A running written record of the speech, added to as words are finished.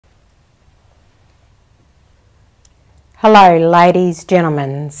Hello ladies,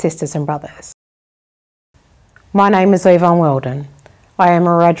 gentlemen, sisters and brothers. My name is Yvonne Weldon. I am a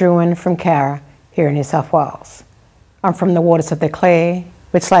Wiradjurian from Cowra here in New South Wales. I'm from the waters of the Clare,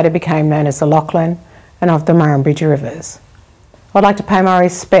 which later became known as the Lachlan, and of the Murrumbidgee rivers. I'd like to pay my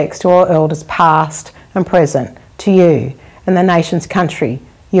respects to all elders past and present, to you and the nation's country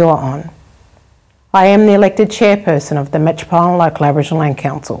you are on. I am the elected chairperson of the Metropolitan Local Aboriginal Land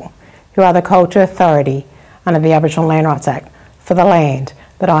Council, who are the culture authority under the Aboriginal Land Rights Act for the land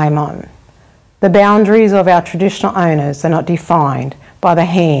that I am on. The boundaries of our traditional owners are not defined by the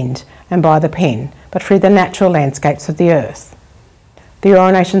hand and by the pen, but through the natural landscapes of the earth. The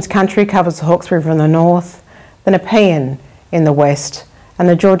Eora Nation's country covers the Hawkes River in the north, the Nepean in the west, and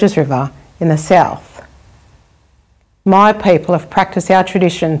the Georges River in the south. My people have practiced our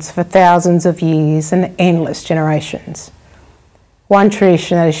traditions for thousands of years and endless generations. One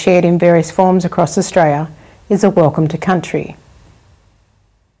tradition that is shared in various forms across Australia is a welcome to country.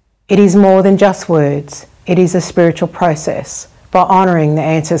 It is more than just words, it is a spiritual process by honouring the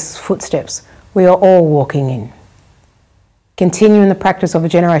ancestors' footsteps we are all walking in. Continuing the practice of the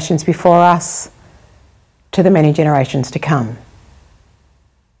generations before us to the many generations to come.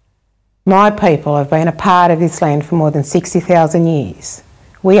 My people have been a part of this land for more than 60,000 years.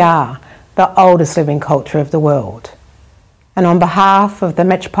 We are the oldest living culture of the world. And on behalf of the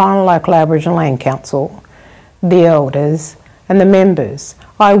Metropolitan Local Aboriginal Land Council, the elders and the members,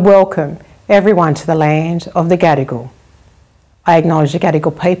 I welcome everyone to the land of the Gadigal. I acknowledge the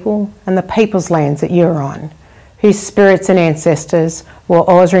Gadigal people and the people's lands that you're on, whose spirits and ancestors will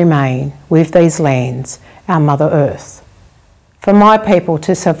always remain with these lands, our Mother Earth. For my people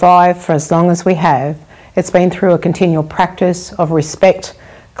to survive for as long as we have, it's been through a continual practice of respect,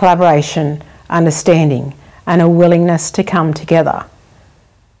 collaboration, understanding, and a willingness to come together.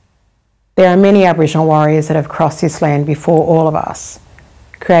 There are many Aboriginal warriors that have crossed this land before all of us,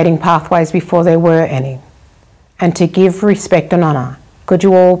 creating pathways before there were any. And to give respect and honour, could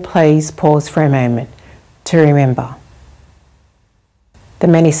you all please pause for a moment to remember the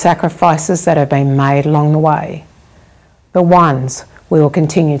many sacrifices that have been made along the way, the ones we will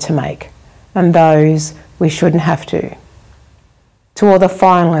continue to make, and those we shouldn't have to. To all the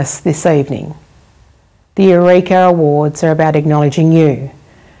finalists this evening, the Eureka Awards are about acknowledging you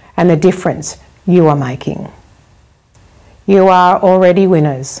and the difference you are making. You are already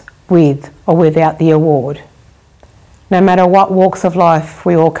winners, with or without the award. No matter what walks of life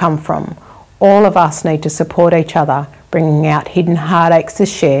we all come from, all of us need to support each other, bringing out hidden heartaches to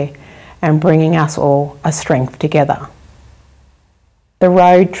share and bringing us all a strength together. The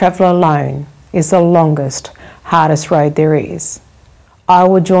road travelled alone is the longest, hardest road there is. I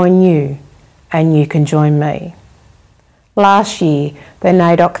will join you and you can join me. Last year, the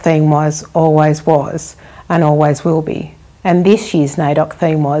NAIDOC theme was and always will be. And this year's NAIDOC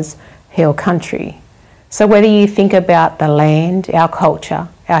theme was Heal Country. So whether you think about the land, our culture,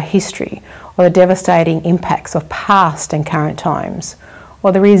 our history, or the devastating impacts of past and current times,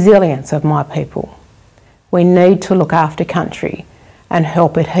 or the resilience of my people, we need to look after country and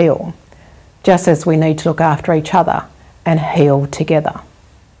help it heal, just as we need to look after each other and heal together.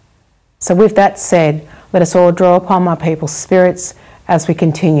 So with that said, let us all draw upon my people's spirits as we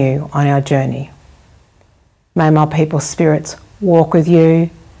continue on our journey. May my people's spirits walk with you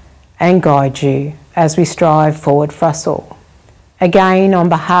and guide you as we strive forward for us all. Again, on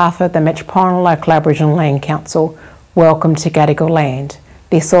behalf of the Metropolitan Local Aboriginal Land Council, welcome to Gadigal land.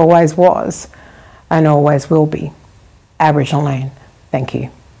 This always was and always will be Aboriginal land. Thank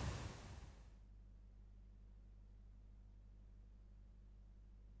you.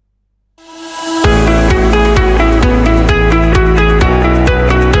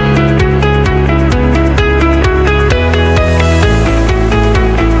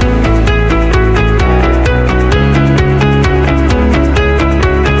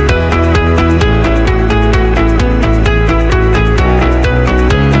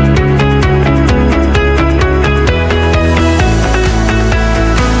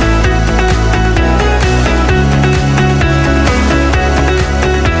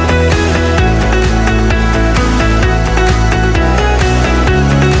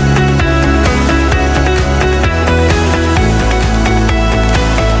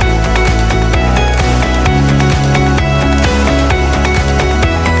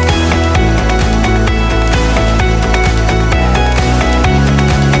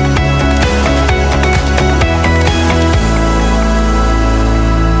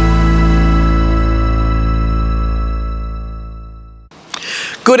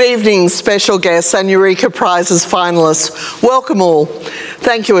 Good evening, special guests and Eureka Prizes finalists. Welcome all.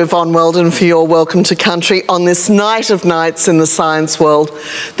 Thank you, Yvonne Weldon, for your welcome to country on this night of nights in the science world,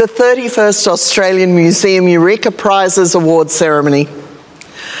 the 31st Australian Museum Eureka Prizes award ceremony.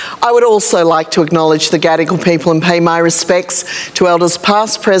 I would also like to acknowledge the Gadigal people and pay my respects to elders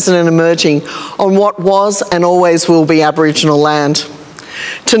past, present and emerging on what was and always will be Aboriginal land.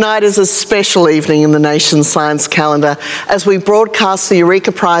 Tonight is a special evening in the nation's science calendar as we broadcast the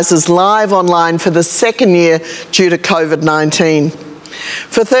Eureka Prizes live online for the second year due to COVID-19.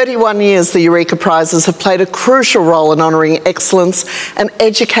 For 31 years, the Eureka Prizes have played a crucial role in honouring excellence and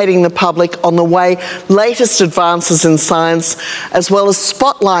educating the public on the way latest advances in science, as well as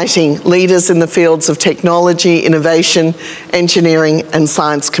spotlighting leaders in the fields of technology, innovation, engineering and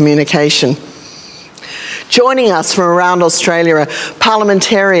science communication. Joining us from around Australia are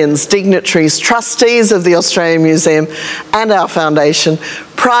parliamentarians, dignitaries, trustees of the Australian Museum and our foundation,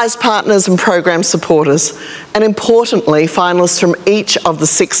 prize partners and program supporters, and importantly, finalists from each of the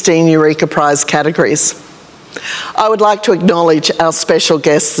 16 Eureka Prize categories. I would like to acknowledge our special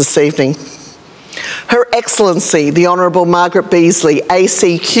guests this evening. Her Excellency, the Honourable Margaret Beasley,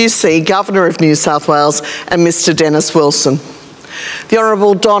 ACQC, Governor of New South Wales, and Mr Dennis Wilson. The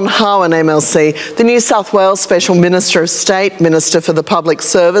Honourable Don Harwin, MLC, the New South Wales Special Minister of State, Minister for the Public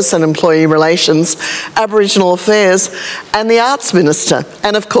Service and Employee Relations, Aboriginal Affairs, and the Arts Minister,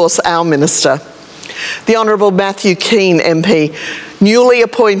 and of course our Minister. The Honourable Matthew Keane, MP, newly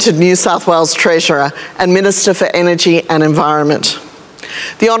appointed New South Wales Treasurer and Minister for Energy and Environment.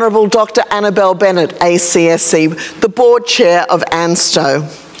 The Honourable Dr Annabelle Bennett, ACSC, the Board Chair of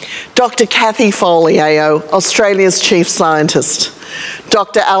ANSTO. Dr Cathy Foley, AO, Australia's Chief Scientist.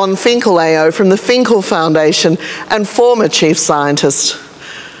 Dr Alan Finkel, AO, from the Finkel Foundation and former Chief Scientist.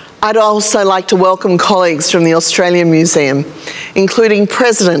 I'd also like to welcome colleagues from the Australian Museum, including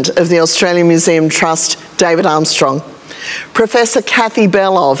President of the Australian Museum Trust, David Armstrong. Professor Kathy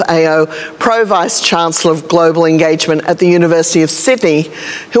Belov, AO, Pro-Vice-Chancellor of Global Engagement at the University of Sydney,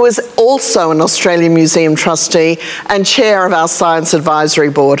 who is also an Australian Museum trustee and Chair of our Science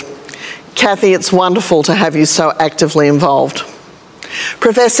Advisory Board. Kathy, it's wonderful to have you so actively involved.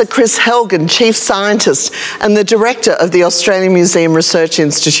 Professor Kris Helgen, Chief Scientist and the Director of the Australian Museum Research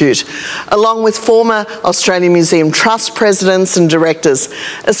Institute, along with former Australian Museum Trust Presidents and Directors,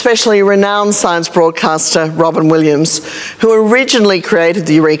 especially renowned science broadcaster Robin Williams, who originally created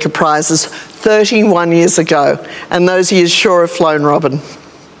the Eureka Prizes 31 years ago, and those years sure have flown, Robin.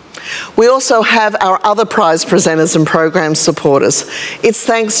 We also have our other prize presenters and program supporters. It's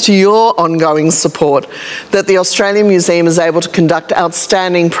thanks to your ongoing support that the Australian Museum is able to conduct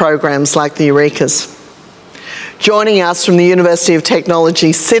outstanding programs like the Eurekas. Joining us from the University of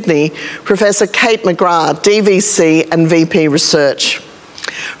Technology, Sydney, Professor Kate McGrath, DVC and VP Research.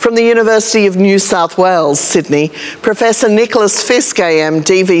 From the University of New South Wales, Sydney, Professor Nicholas Fisk, AM,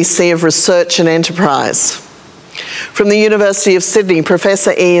 DVC of Research and Enterprise. From the University of Sydney,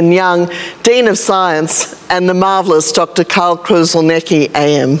 Professor Ian Young, Dean of Science, and the marvellous Dr Carl Kruzelnicki,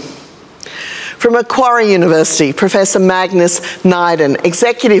 AM. From Macquarie University, Professor Magnus Nyden,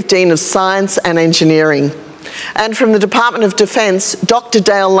 Executive Dean of Science and Engineering. And from the Department of Defence, Dr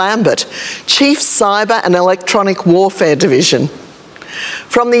Dale Lambert, Chief Cyber and Electronic Warfare Division.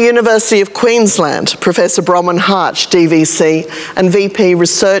 From the University of Queensland, Professor Bronwyn Harch, DVC and VP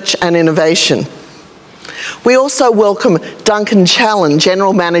Research and Innovation. We also welcome Duncan Challen,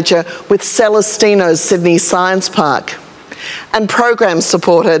 General Manager with Celestino's Sydney Science Park, and Program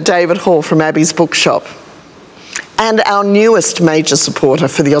Supporter David Hall from Abbey's Bookshop, and our newest major supporter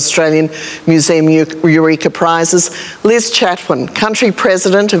for the Australian Museum Eureka Prizes, Liz Chatwin, Country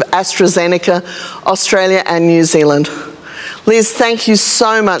President of AstraZeneca, Australia and New Zealand. Liz, thank you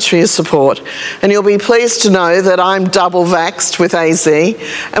so much for your support, and you'll be pleased to know that I'm double vaxxed with AZ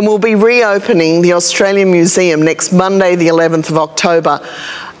and will be reopening the Australian Museum next Monday the 11th of October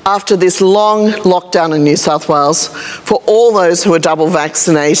after this long lockdown in New South Wales for all those who are double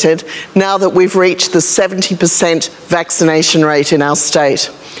vaccinated now that we've reached the 70% vaccination rate in our state.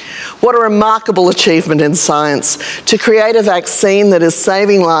 What a remarkable achievement in science to create a vaccine that is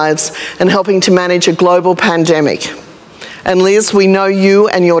saving lives and helping to manage a global pandemic. And Liz, we know you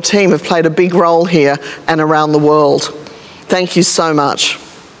and your team have played a big role here and around the world. Thank you so much.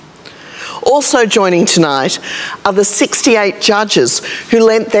 Also joining tonight are the 68 judges who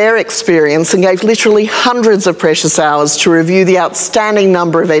lent their experience and gave literally hundreds of precious hours to review the outstanding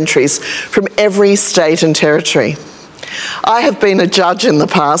number of entries from every state and territory. I have been a judge in the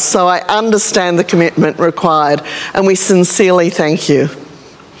past, so I understand the commitment required, and we sincerely thank you.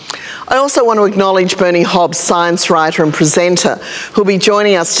 I also want to acknowledge Bernie Hobbs, science writer and presenter, who'll be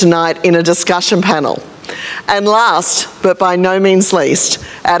joining us tonight in a discussion panel. And last, but by no means least,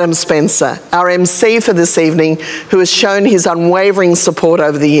 Adam Spencer, our MC for this evening, who has shown his unwavering support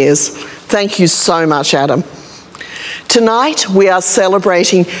over the years. Thank you so much, Adam. Tonight, we are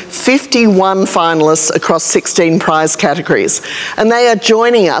celebrating 51 finalists across 16 prize categories, and they are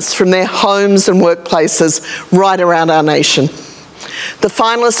joining us from their homes and workplaces right around our nation. The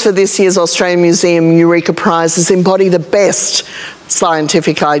finalists for this year's Australian Museum Eureka Prizes embody the best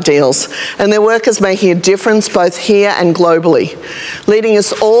scientific ideals, and their work is making a difference both here and globally, leading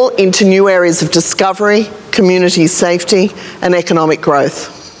us all into new areas of discovery, community safety, and economic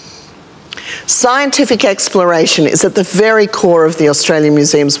growth. Scientific exploration is at the very core of the Australian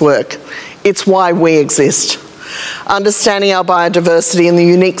Museum's work. It's why we exist. Understanding our biodiversity and the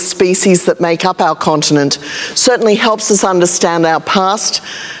unique species that make up our continent certainly helps us understand our past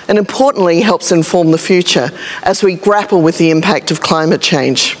and, importantly, helps inform the future as we grapple with the impact of climate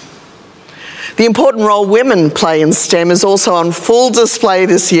change. The important role women play in STEM is also on full display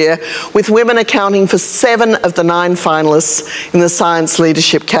this year, with women accounting for 7 of the 9 finalists in the Science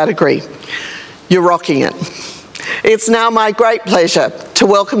Leadership category. You're rocking it. It's now my great pleasure to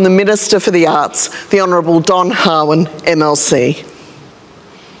welcome the Minister for the Arts, the Honourable Don Harwin, MLC.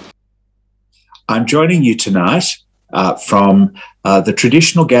 I'm joining you tonight from the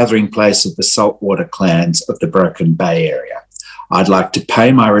traditional gathering place of the saltwater clans of the Broken Bay area. I'd like to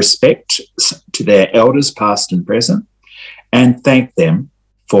pay my respect to their elders past and present and thank them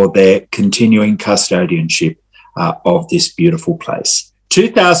for their continuing custodianship of this beautiful place.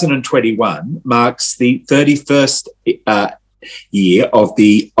 2021 marks the 31st year of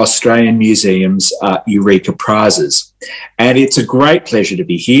the Australian Museum's Eureka Prizes, and it's a great pleasure to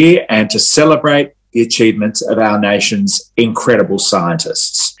be here and to celebrate the achievements of our nation's incredible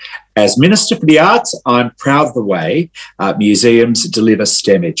scientists. As Minister for the Arts, I'm proud of the way museums deliver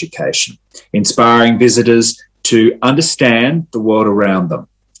STEM education, inspiring visitors to understand the world around them.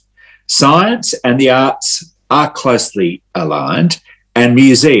 Science and the arts are closely aligned, and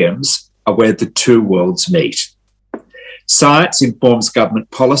museums are where the two worlds meet. Science informs government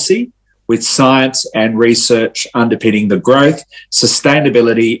policy, with science and research underpinning the growth,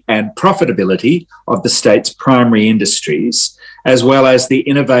 sustainability and profitability of the state's primary industries, as well as the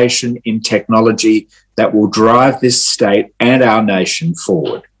innovation in technology that will drive this state and our nation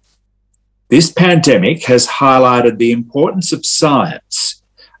forward. This pandemic has highlighted the importance of science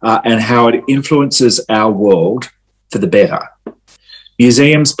and how it influences our world for the better.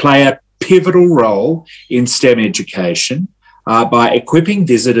 Museums play a pivotal role in STEM education by equipping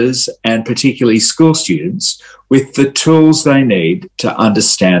visitors and particularly school students with the tools they need to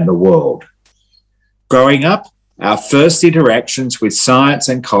understand the world. Growing up, our first interactions with science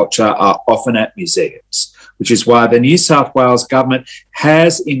and culture are often at museums, which is why the New South Wales government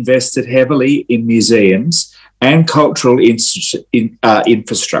has invested heavily in museums and cultural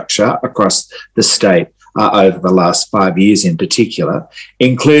infrastructure across the state over the last 5 years in particular,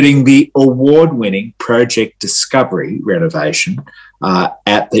 including the award-winning Project Discovery renovation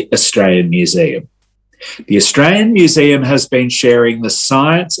at the Australian Museum. The Australian Museum has been sharing the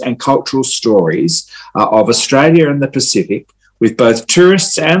science and cultural stories of Australia and the Pacific with both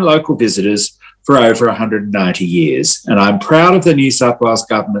tourists and local visitors for over 190 years. And I'm proud of the New South Wales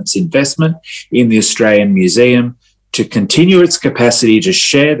Government's investment in the Australian Museum to continue its capacity to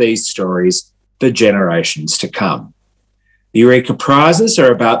share these stories for generations to come. The Eureka Prizes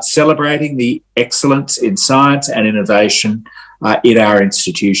are about celebrating the excellence in science and innovation in our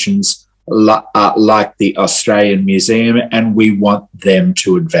institutions like the Australian Museum, and we want them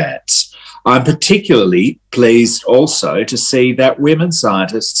to advance. I'm particularly pleased also to see that women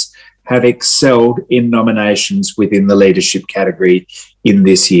scientists have excelled in nominations within the leadership category in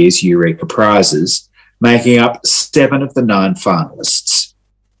this year's Eureka Prizes, making up 7 of the 9 finalists.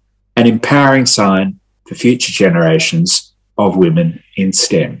 An empowering sign for future generations of women in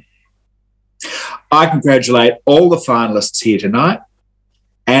STEM. I congratulate all the finalists here tonight,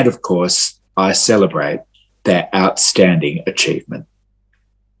 and of course, I celebrate their outstanding achievement.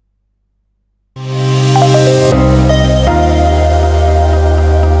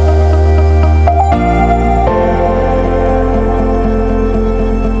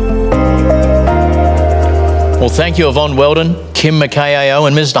 Well, thank you, Yvonne Weldon, Kim McKay-AO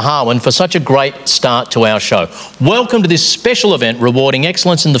and Mr. Harwin for such a great start to our show. Welcome to this special event rewarding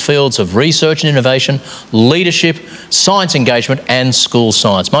excellence in the fields of research and innovation, leadership, science engagement and school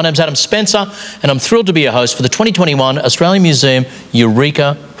science. My name's Adam Spencer and I'm thrilled to be your host for the 2021 Australian Museum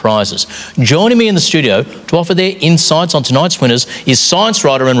Eureka Prizes. Joining me in the studio to offer their insights on tonight's winners is science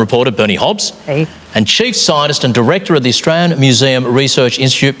writer and reporter Bernie Hobbs. Hey. And Chief Scientist and Director of the Australian Museum Research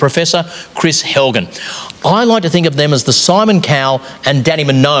Institute, Professor Kris Helgen. I like to think of them as the Simon Cowell and Danny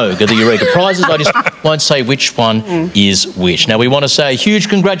Minogue of the Eureka Prizes. I just won't say which one is which. Now, we want to say a huge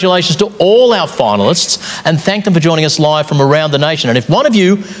congratulations to all our finalists and thank them for joining us live from around the nation. And if one of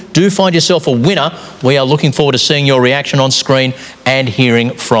you do find yourself a winner, we are looking forward to seeing your reaction on screen and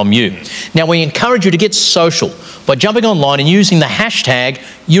hearing from you. Now, we encourage you to get social by jumping online and using the hashtag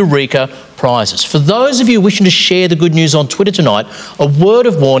Eureka Prizes. For those of you wishing to share the good news on Twitter tonight, a word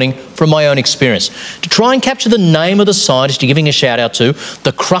of warning from my own experience. To try and capture the name of the scientist you're giving a shout out to,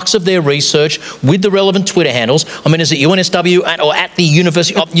 the crux of their research with the relevant Twitter handles, I mean, is it UNSW or at the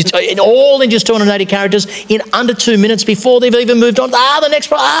university, all in just 280 characters in under 2 minutes before they've even moved on. The next,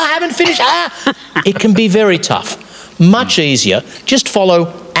 haven't finished. It can be very tough. Much easier, just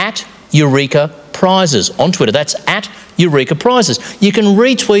follow at Eureka Prizes on Twitter. That's at Eureka Prizes. You can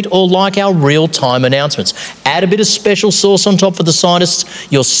retweet or like our real-time announcements. Add a bit of special sauce on top for the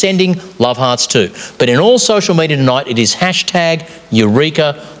scientists you're sending love hearts to. But in all social media tonight, it is hashtag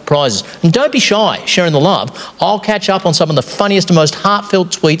Eureka Prizes. And don't be shy sharing the love. I'll catch up on some of the funniest and most heartfelt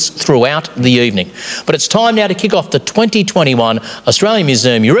tweets throughout the evening. But it's time now to kick off the 2021 Australian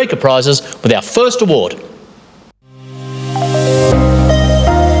Museum Eureka Prizes with our first award.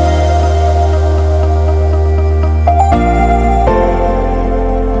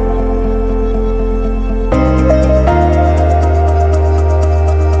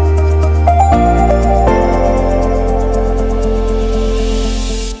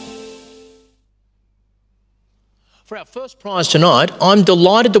 For our first prize tonight, I'm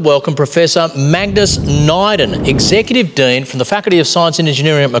delighted to welcome Professor Magnus Nyden, Executive Dean from the Faculty of Science and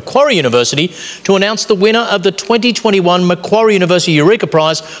Engineering at Macquarie University, to announce the winner of the 2021 Macquarie University Eureka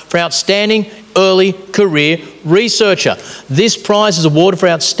Prize for Outstanding Early Career Researcher. This prize is awarded for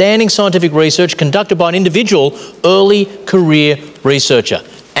outstanding scientific research conducted by an individual early career researcher.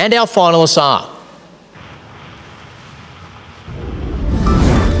 And our finalists are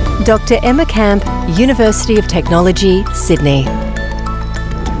Dr. Emma Camp, University of Technology, Sydney.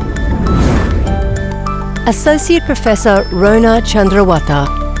 Associate Professor Rona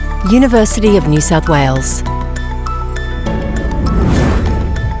Chandrawatha, University of New South Wales.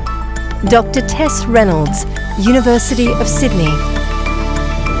 Dr. Tess Reynolds, University of Sydney.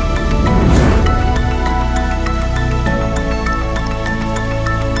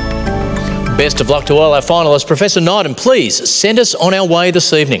 Best of luck to all our finalists. Professor Nyden, please send us on our way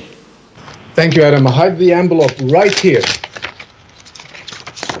this evening. Thank you, Adam. I have the envelope right here.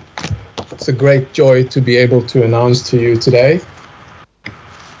 It's a great joy to be able to announce to you today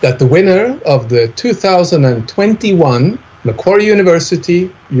that the winner of the 2021 Macquarie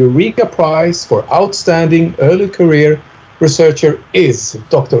University Eureka Prize for Outstanding Early Career Researcher is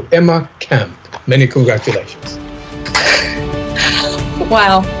Dr. Emma Camp. Many congratulations.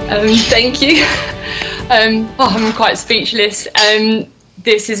 Wow, thank you. I'm quite speechless.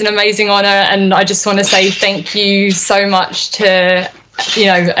 This is an amazing honour, and I just want to say thank you so much to,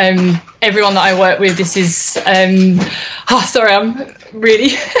 everyone that I work with. This is, sorry, I'm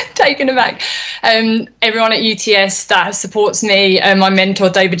really taken aback. Everyone at UTS that supports me, my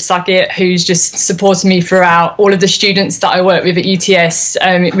mentor David Suckett, who's just supported me throughout, all of the students that I work with at UTS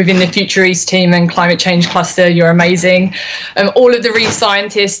within the Future East team and Climate Change Cluster, you're amazing. All of the reef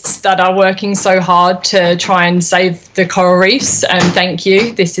scientists that are working so hard to try and save the coral reefs, thank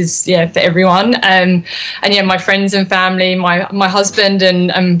you. This is for everyone. And my friends and family, my husband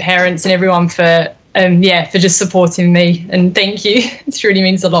and parents and everyone for just supporting me, and thank you. It really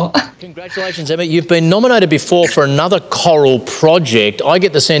means a lot. Congratulations, Emma. You've been nominated before for another coral project. I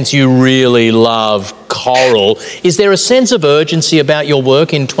get the sense you really love coral. Is there a sense of urgency about your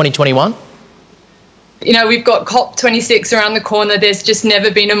work in 2021? We've got COP26 around the corner. There's just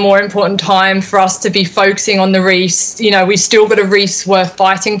never been a more important time for us to be focusing on the reefs. We've still got a reefs worth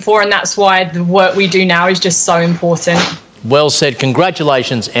fighting for, and that's why the work we do now is just so important. Well said.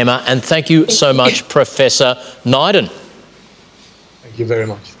 Congratulations, Emma, and thank you so much, Professor Nyden. Thank you very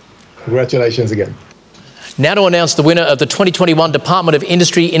much. Congratulations again. Now to announce the winner of the 2021 Department of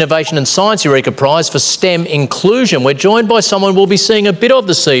Industry, Innovation and Science Eureka Prize for STEM Inclusion. We're joined by someone we'll be seeing a bit of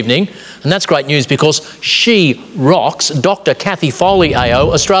this evening, and that's great news because she rocks. Dr. Cathy Foley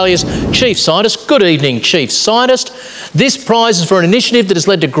AO, Australia's Chief Scientist. Good evening, Chief Scientist. This prize is for an initiative that has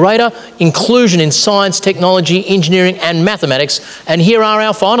led to greater inclusion in science, technology, engineering and mathematics, and here are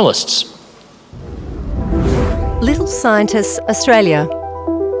our finalists. Little Scientists Australia.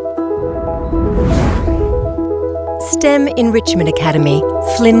 STEM Enrichment Academy,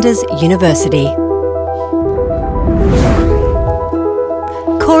 Flinders University.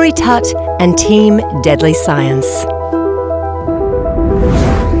 Corey Tutt and Team Deadly Science.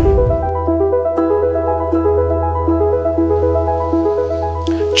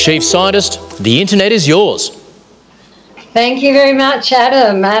 Chief Scientist, the internet is yours. Thank you very much,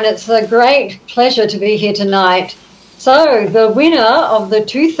 Adam, and it's a great pleasure to be here tonight. So, the winner of the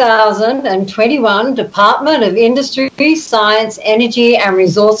 2021 Department of Industry, Science, Energy and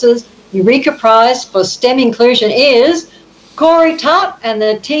Resources Eureka Prize for STEM Inclusion is Corey Tutt and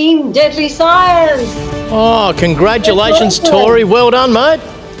the Team Deadly Science. Oh, congratulations, Tori. Well done, mate.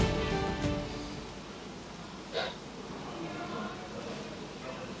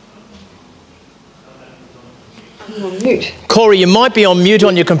 Mute. Corey, you might be on mute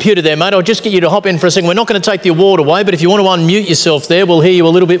on your computer there, mate. I'll just get you to hop in for a second. We're not going to take the award away, but if you want to unmute yourself there, we'll hear you a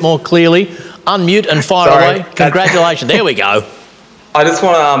little bit more clearly. Unmute and fire away. Congratulations. There we go. I just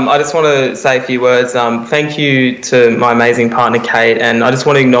want to say a few words. Thank you to my amazing partner, Kate, and I just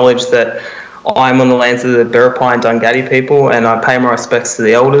want to acknowledge that I'm on the lands of the Birrapie and Dungati people, and I pay my respects to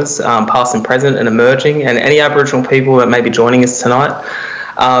the elders, past and present and emerging, and any Aboriginal people that may be joining us tonight.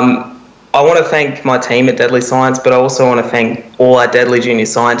 I want to thank my team at Deadly Science, but I also want to thank all our Deadly Junior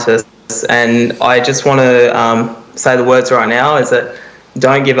Scientists. And I just want to say the words right now is that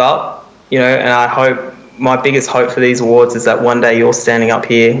don't give up, and I hope, my biggest hope for these awards is that one day you're standing up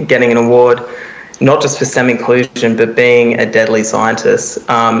here getting an award, not just for STEM inclusion, but being a Deadly Scientist.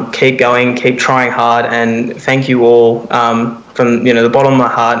 Keep going, keep trying hard, and thank you all from the bottom of my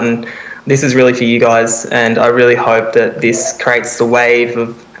heart. And this is really for you guys, and I really hope that this creates the wave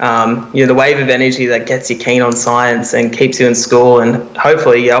of the wave of energy that gets you keen on science and keeps you in school, and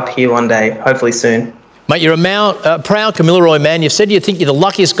hopefully you're up here one day, hopefully soon. Mate, you're a proud Kamilaroi man. You've said you think you're the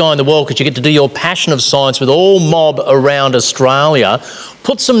luckiest guy in the world because you get to do your passion of science with all mob around Australia.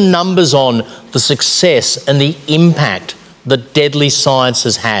 Put some numbers on the success and the impact that Deadly Science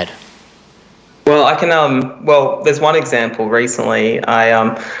has had. Well, I can. There's one example. Recently,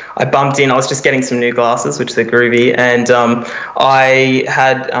 I bumped in. I was just getting some new glasses, which are groovy, and I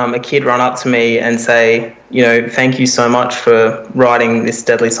had a kid run up to me and say, thank you so much for writing this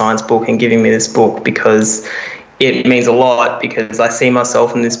Deadly Science book and giving me this book, because it means a lot, because I see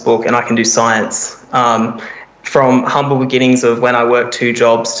myself in this book and I can do science. From humble beginnings of when I worked 2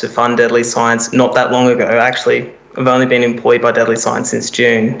 jobs to fund Deadly Science not that long ago. Actually, I've only been employed by Deadly Science since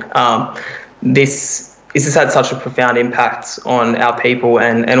June. This has had such a profound impact on our people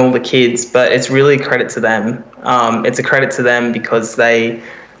and all the kids, but it's really a credit to them. It's a credit to them because they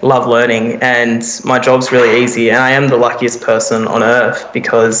love learning, and my job's really easy, and I am the luckiest person on earth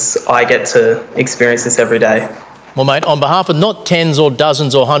because I get to experience this every day. Well, mate, on behalf of not tens or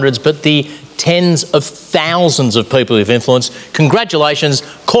dozens or hundreds, but the tens of thousands of people who've influenced, congratulations,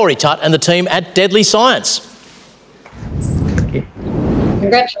 Corey Tutt and the team at Deadly Science.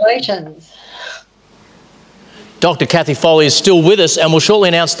 Congratulations. Dr. Kathy Foley is still with us and will shortly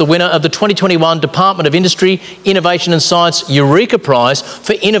announce the winner of the 2021 Department of Industry, Innovation and Science Eureka Prize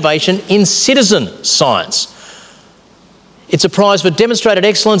for Innovation in Citizen Science. It's a prize for demonstrated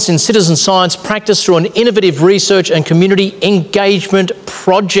excellence in citizen science practice through an innovative research and community engagement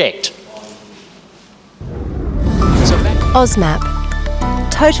project. AusMap,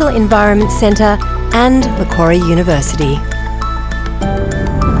 Total Environment Centre and Macquarie University.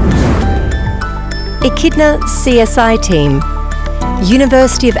 Echidna CSI Team,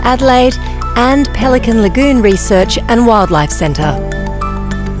 University of Adelaide and Pelican Lagoon Research and Wildlife Centre.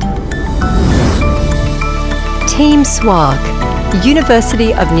 Team SWAG,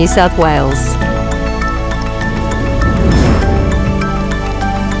 University of New South Wales.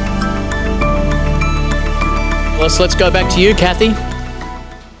 Let's go back to you, Kathy.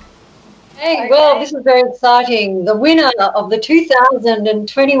 Hey, well, this is very exciting. The winner of the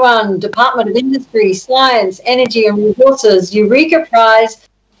 2021 Department of Industry, Science, Energy and Resources Eureka Prize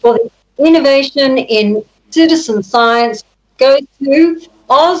for the Innovation in Citizen Science goes to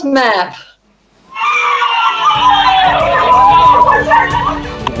AusMap.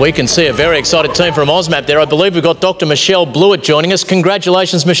 We can see a very excited team from AusMap there. I believe we've got Dr. Michelle Blewett joining us.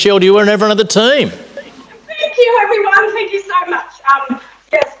 Congratulations, Michelle, to you and everyone on the team. Thank you, everyone. Thank you so much.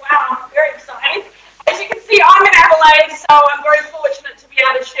 Yes, wow, very exciting. As you can see, I'm in Adelaide, so I'm very fortunate to be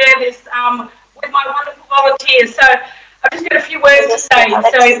able to share this with my wonderful volunteers. So I've just got a few words to say.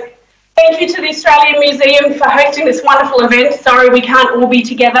 So thank you to the Australian Museum for hosting this wonderful event. Sorry we can't all be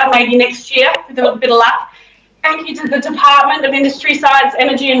together, maybe next year with a little bit of luck. Thank you to the Department of Industry, Science,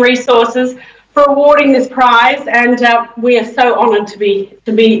 Energy and Resources for awarding this prize, and we are so honoured to be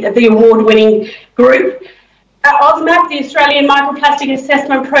the award-winning group. AUSMAP, the Australian Microplastic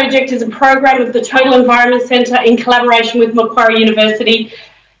Assessment Project, is a program of the Total Environment Centre in collaboration with Macquarie University.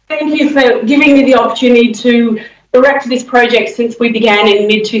 Thank you for giving me the opportunity to direct this project since we began in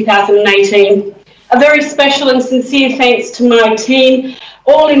mid-2018. A very special and sincere thanks to my team,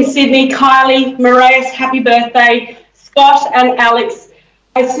 all in Sydney, Kylie, Marias, happy birthday, Scott and Alex.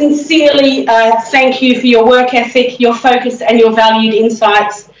 I sincerely thank you for your work ethic, your focus and your valued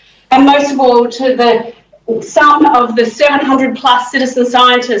insights, and most of all to some of the 700 plus citizen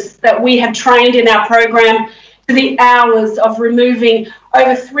scientists that we have trained in our program, to the hours of removing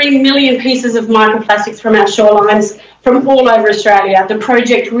over 3 million pieces of microplastics from our shorelines from all over Australia. The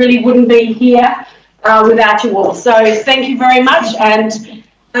project really wouldn't be here without you all. So thank you very much, and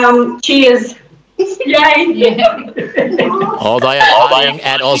cheers. Yay! Oh, they are playing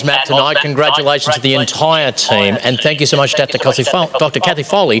at AUSMAP tonight. Congratulations to the entire team, and thank you so much, Dr. Kathy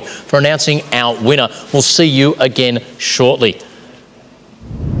Foley, for announcing our winner. We'll see you again shortly.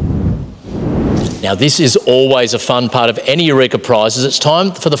 Now, this is always a fun part of any Eureka Prizes. It's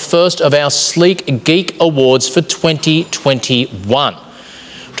time for the first of our Sleek Geek Awards for 2021.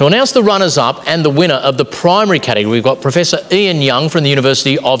 To announce the runners-up and the winner of the primary category, we've got Professor Ian Young from the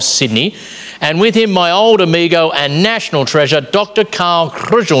University of Sydney, and with him my old amigo and national treasure, Dr. Karl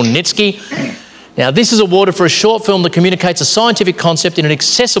Krzyzniewski. Now, this is awarded for a short film that communicates a scientific concept in an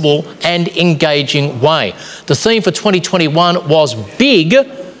accessible and engaging way. The theme for 2021 was big,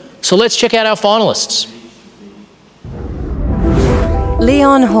 so let's check out our finalists.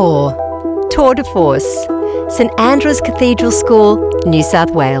 Leon Hoare, Tour de Force, St Andrew's Cathedral School, New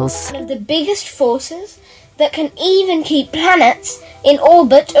South Wales. One of the biggest forces that can even keep planets in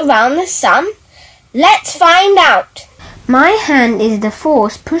orbit around the sun? Let's find out. My hand is the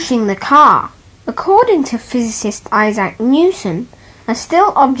force pushing the car. According to physicist Isaac Newton, a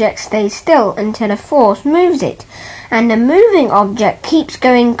still object stays still until a force moves it, and a moving object keeps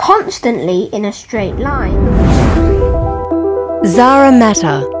going constantly in a straight line. Zara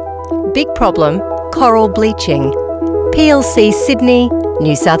Matter, big problem, coral bleaching. PLC Sydney,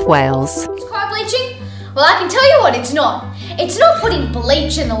 New South Wales. Is coral bleaching? Well, I can tell you what it's not. It's not putting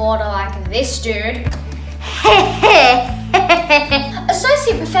bleach in the water like this dude.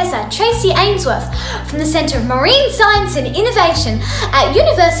 Associate Professor Tracy Ainsworth from the Centre of Marine Science and Innovation at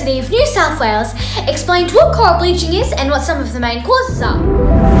University of New South Wales explained what coral bleaching is and what some of the main causes are.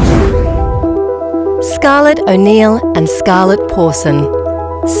 Scarlett O'Neill and Scarlett Pawson,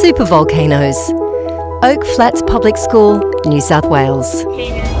 supervolcanoes. Oak Flats Public School, New South Wales.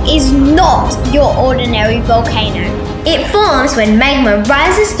 Is not your ordinary volcano. It forms when magma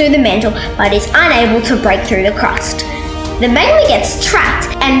rises through the mantle but is unable to break through the crust. The magma gets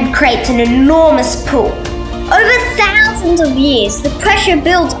trapped and creates an enormous pool. Over thousands of years, the pressure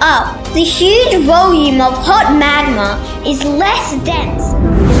builds up. The huge volume of hot magma is less dense.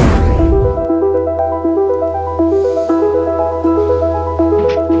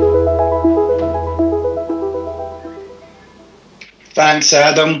 Thanks,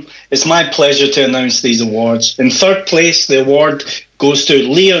 Adam. It's my pleasure to announce these awards. In third place, the award goes to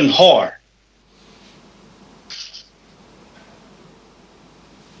Leon Hoare.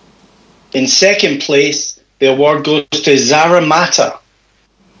 In second place, the award goes to Zara Matter.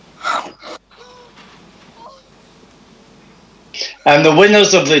 And the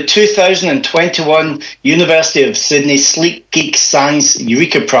winners of the 2021 University of Sydney Sleek Geek Science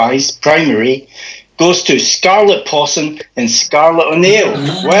Eureka Prize primary goes to Scarlett Pawson and Scarlett O'Neill.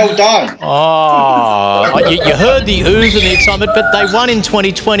 Well done. Oh, you heard the oohs and the excitement, but they won in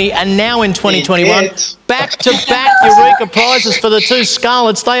 2020 and now in 2021. Back-to-back Eureka Prizes for the two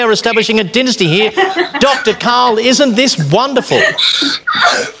Scarletts. They are establishing a dynasty here. Dr. Karl, isn't this wonderful?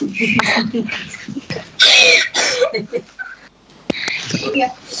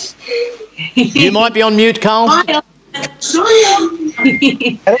 You might be on mute, Karl. I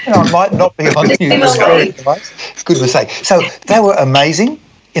might not be on mute. It's good to say. So they were amazing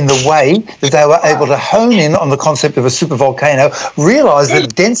in the way that they were able to hone in on the concept of a supervolcano, realise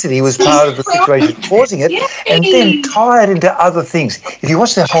that density was part of the situation causing it, and then tie it into other things. If you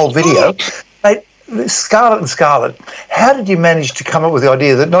watch the whole video, Scarlett, how did you manage to come up with the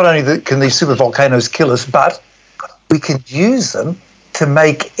idea that not only can these supervolcanoes kill us, but we can use them to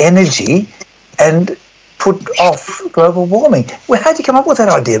make energy and put off global warming? Well, how did you come up with that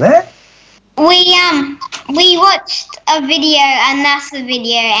idea, man? We watched a video, a NASA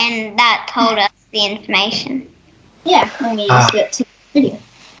video, and that told us the information. Yeah, and we used it to video.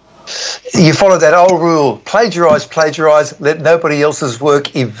 You followed that old rule: plagiarise, let nobody else's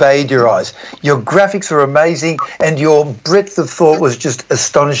work evade your eyes. Your graphics were amazing, and your breadth of thought was just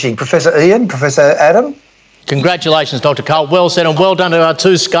astonishing. Professor Ian, Professor Adam? Congratulations, Dr. Carl. Well said, and well done to our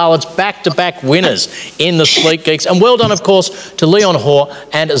two Scarlets, back-to-back winners in the Sleek Geeks. And well done, of course, to Leon Hoare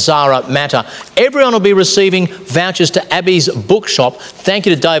and Zara Matter. Everyone will be receiving vouchers to Abby's Bookshop. Thank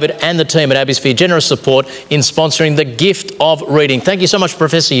you to David and the team at Abby's for your generous support in sponsoring the gift of reading. Thank you so much,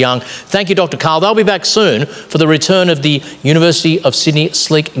 Professor Young. Thank you, Dr. Carl. They'll be back soon for the return of the University of Sydney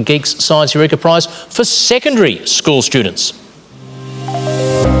Sleek Geeks Science Eureka Prize for secondary school students.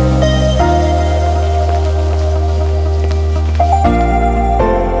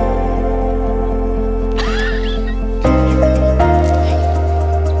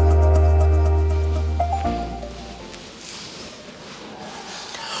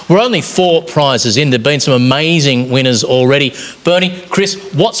 We're only 4 prizes in. There have been some amazing winners already. Bernie,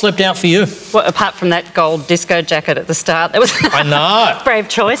 Kris, what's leapt out for you? Well, apart from that gold disco jacket at the start, that was I know. Brave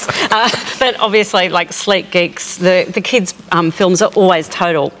choice. But obviously, like Sleek Geeks, the kids' films are always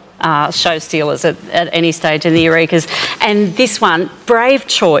total show stealers at any stage in the Eurekas. And this one, brave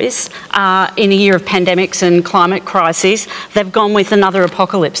choice, in a year of pandemics and climate crises, they've gone with another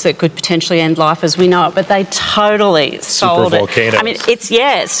apocalypse that could potentially end life as we know it, but they totally sold it. I mean, it's,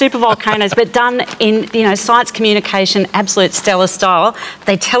 yeah, super volcanoes, but done in, you know, science communication, absolute stellar style.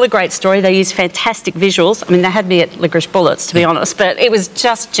 They tell a great story. They use fantastic visuals. I mean, they had me at licorice bullets, to be honest, but it was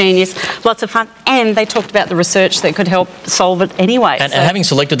just genius, lots of fun. And they talked about the research that could help solve it anyway. And having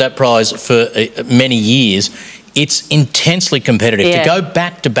selected that prize for many years, it's intensely competitive. Yeah. To go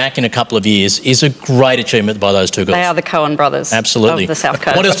back to back in a couple of years is a great achievement by those two girls. They are the Coen brothers. Absolutely. Of the South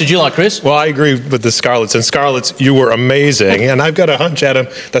Coast. What else did you like, Kris? Well, I agree with the Scarlets. And Scarlets, you were amazing. And I've got a hunch, Adam,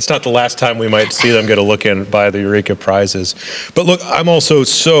 that's not the last time we might see them get a look in by the Eureka Prizes. But look, I'm also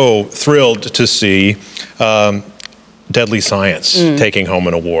so thrilled to see Deadly Science taking home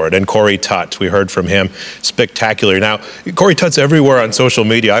an award. And Corey Tutt, we heard from him, spectacular. Now, Corey Tutt's everywhere on social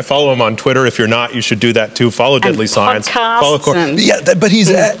media. I follow him on Twitter. If you're not, you should do that too. Follow Deadly Science. Follow Corey. Yeah, but he's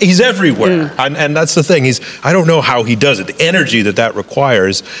everywhere. And that's the thing. I don't know how he does it. The energy that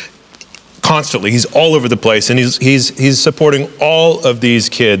requires constantly. He's all over the place, and he's supporting all of these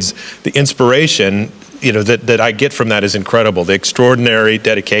kids. The inspiration, you know, that I get from that is incredible. The extraordinary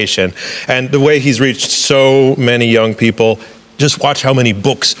dedication and the way he's reached so many young people. Just watch how many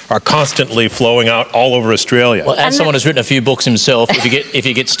books are constantly flowing out all over Australia. Well, as someone who's written a few books himself, if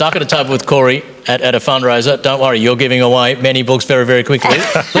you get stuck at a table with Corey at a fundraiser, don't worry, you're giving away many books very, very quickly.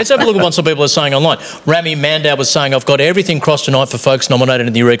 Let's have a look at what some people are saying online. Rami Mandow was saying, I've got everything crossed tonight for folks nominated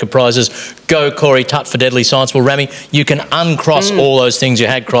in the Eureka Prizes. Go Corey Tutt for Deadly Science. Well, Rami, you can uncross all those things you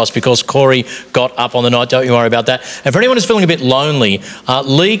had crossed because Corey got up on the night. Don't you worry about that. And for anyone who's feeling a bit lonely,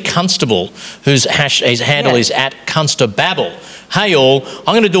 Lee Constable, whose handle is at Cunstababble. Hey all,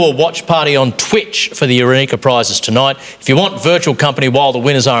 I'm going to do a watch party on Twitch for the Eureka Prizes tonight. If you want virtual company while the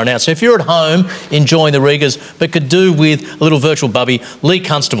winners are announced. So if you're at home enjoying the Eurekas but could do with a little virtual bubby, Lee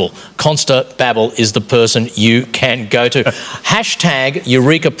Constable, Babble is the person you can go to. Hashtag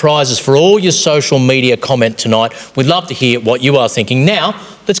Eureka Prizes for all your social media comment tonight. We'd love to hear what you are thinking. Now,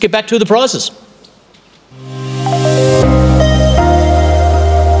 let's get back to the prizes.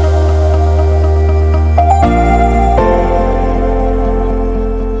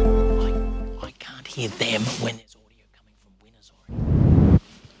 Hear them when there's audio coming from winners already.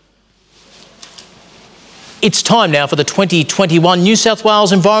 It's time now for the 2021 New South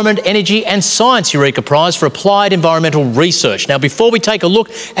Wales Environment, Energy and Science Eureka Prize for Applied Environmental Research. Now, before we take a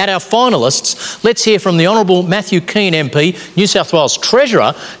look at our finalists, let's hear from the Honourable Matthew Keane MP, New South Wales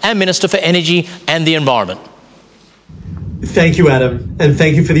Treasurer and Minister for Energy and the Environment. Thank you, Adam, and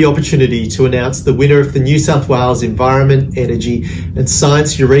thank you for the opportunity to announce the winner of the New South Wales Environment, Energy and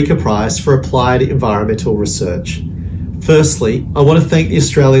Science Eureka Prize for Applied Environmental Research. Firstly, I want to thank the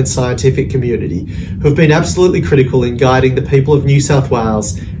Australian scientific community who have been absolutely critical in guiding the people of New South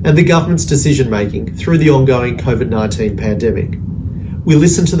Wales and the government's decision-making through the ongoing COVID-19 pandemic. We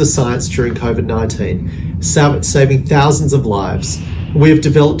listened to the science during COVID-19, saving thousands of lives, and we have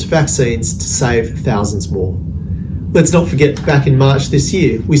developed vaccines to save thousands more. Let's not forget, back in March this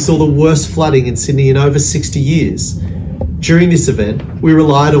year, we saw the worst flooding in Sydney in over 60 years. During this event, we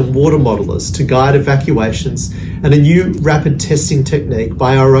relied on water modelers to guide evacuations and a new rapid testing technique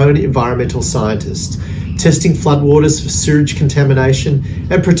by our own environmental scientists, testing floodwaters for sewage contamination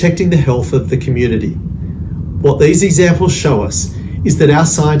and protecting the health of the community. What these examples show us is that our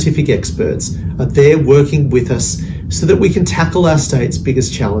scientific experts are there working with us so that we can tackle our state's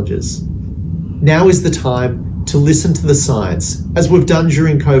biggest challenges. Now is the time to listen to the science, as we've done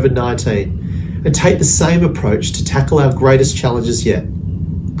during COVID-19, and take the same approach to tackle our greatest challenges yet: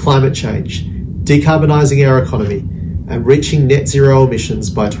 climate change, decarbonising our economy, and reaching net zero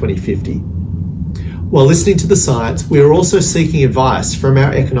emissions by 2050. While listening to the science, we are also seeking advice from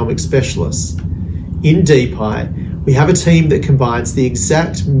our economic specialists. In DPI, we have a team that combines the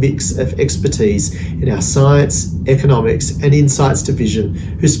exact mix of expertise in our science, economics and insights division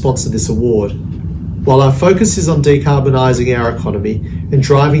who sponsor this award. While our focus is on decarbonising our economy and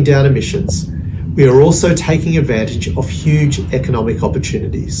driving down emissions, we are also taking advantage of huge economic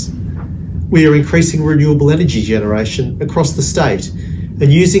opportunities. We are increasing renewable energy generation across the state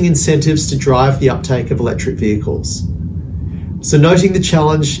and using incentives to drive the uptake of electric vehicles. So noting the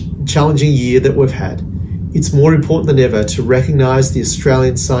challenging year that we've had, it's more important than ever to recognise the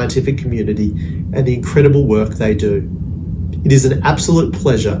Australian scientific community and the incredible work they do. It is an absolute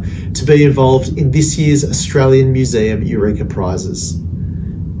pleasure to be involved in this year's Australian Museum Eureka Prizes.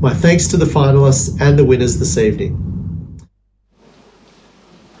 My thanks to the finalists and the winners this evening.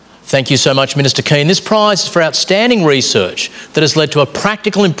 Thank you so much, Minister Keane. This prize is for outstanding research that has led to a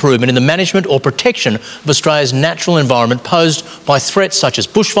practical improvement in the management or protection of Australia's natural environment posed by threats such as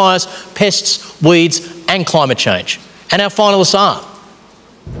bushfires, pests, weeds and climate change. And our finalists are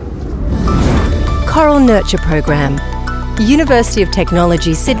Coral Nurture Program, University of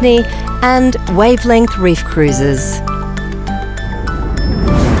Technology Sydney and Wavelength Reef Cruises.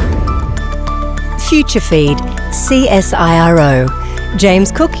 Future Feed, CSIRO,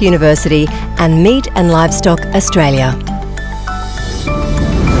 James Cook University and Meat and Livestock Australia.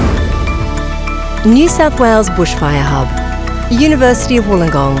 New South Wales Bushfire Hub, University of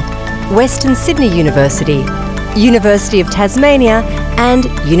Wollongong, Western Sydney University, University of Tasmania and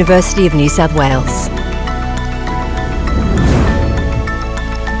University of New South Wales.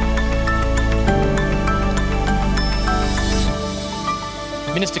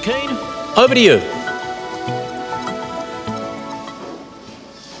 Minister Keane, over to you.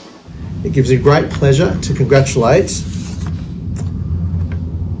 It gives me great pleasure to congratulate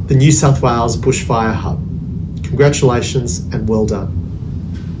the New South Wales Bushfire Hub. Congratulations and well done.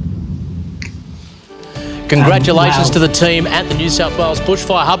 Congratulations to the team at the New South Wales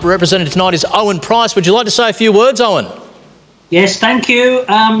Bushfire Hub. Represented tonight is Owen Price. Would you like to say a few words, Owen? Yes, thank you.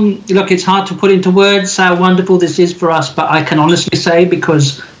 Look, it's hard to put into words how wonderful this is for us, but I can honestly say,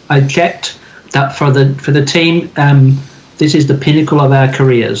 because I checked, that for the team, this is the pinnacle of our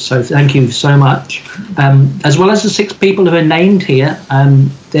careers. So thank you so much. As well as the 6 people who are named here,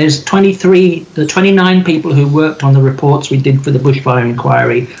 there's 29 people who worked on the reports we did for the bushfire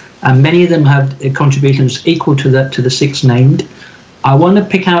inquiry, and many of them have contributions equal to the 6 named. I want to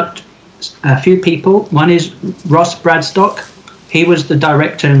pick out a few people. One is Ross Bradstock. He was the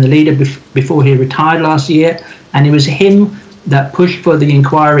director and the leader before he retired last year, and it was him that pushed for the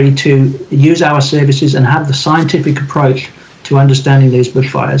inquiry to use our services and have the scientific approach to understanding these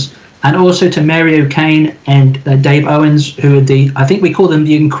bushfires. And also to Mary O'Kane and Dave Owens, who are I think we call them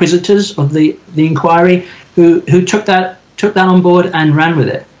the inquisitors of the inquiry, who took that on board and ran with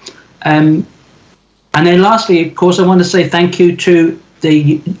it. And then lastly, of course, I want to say thank you to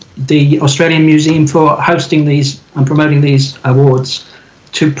the Australian Museum for hosting these and promoting these awards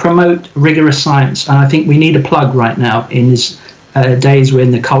to promote rigorous science. And I think we need a plug right now in these days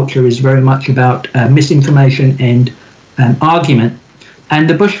when the culture is very much about misinformation and argument. And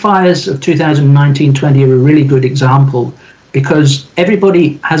the bushfires of 2019-20 are a really good example, because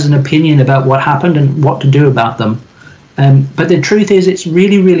everybody has an opinion about what happened and what to do about them. But the truth is, it's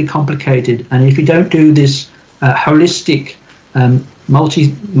really, really complicated. And if you don't do this holistic,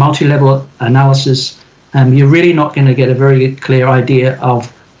 multi-level analysis, you're really not going to get a very clear idea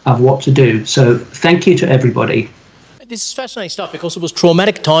of what to do. So thank you to everybody. This is fascinating stuff, because it was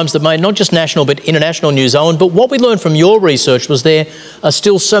traumatic times that made not just national but international news, Owen. But what we learned from your research was there are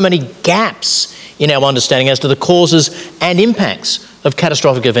still so many gaps in our understanding as to the causes and impacts of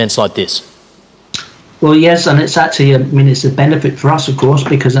catastrophic events like this. Well, yes, and it's actually, it's a benefit for us, of course,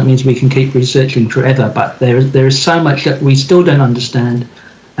 because that means we can keep researching forever. But there is so much that we still don't understand,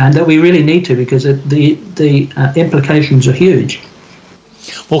 and that we really need to, because the implications are huge.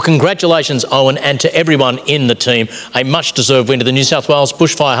 Well, congratulations, Owen, and to everyone in the team. A much-deserved win to the New South Wales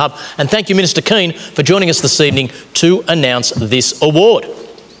Bushfire Hub. And thank you, Minister Keane, for joining us this evening to announce this award.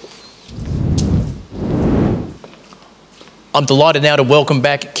 I'm delighted now to welcome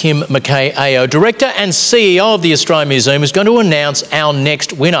back Kim McKay-Ayo, Director and CEO of the Australian Museum, who's going to announce our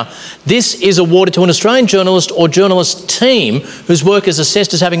next winner. This is awarded to an Australian journalist or journalist team whose work is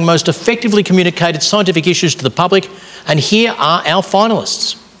assessed as having most effectively communicated scientific issues to the public. And here are our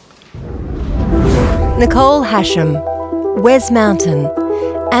finalists. Nicole Hasham, Wes Mountain,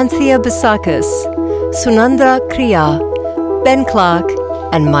 Anthea Basakis, Sunandra Kriya, Ben Clark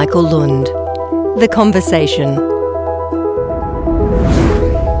and Michael Lund. The Conversation.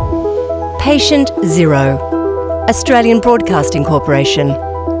 Patient Zero, Australian Broadcasting Corporation.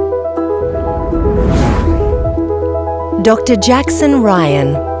 Dr. Jackson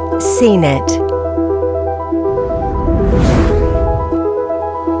Ryan, CNET.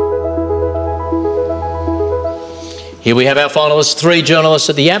 Here we have our finalists, 3 journalists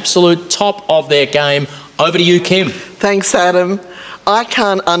at the absolute top of their game. Over to you, Kim. Thanks, Adam. I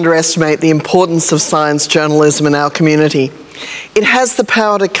can't underestimate the importance of science journalism in our community. It has the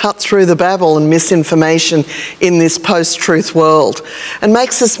power to cut through the babble and misinformation in this post-truth world and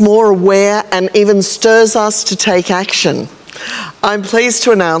makes us more aware and even stirs us to take action. I'm pleased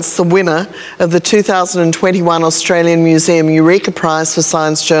to announce the winner of the 2021 Australian Museum Eureka Prize for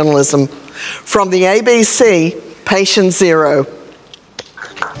Science Journalism. From the ABC, Patient Zero.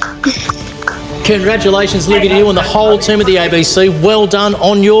 Congratulations, Libby, to you and the whole team at the ABC. Well done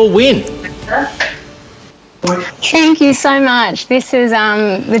on your win. Thank you so much. This is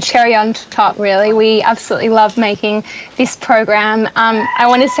the cherry on top, really. We absolutely love making this program. I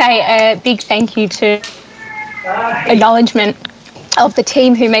want to say a big thank you to acknowledgement of the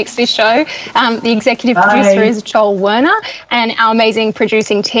team who makes this show. The executive producer is Joel Werner, and our amazing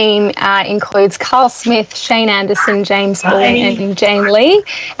producing team includes Carl Smith, Shane Anderson, James Bull and Jane Lee.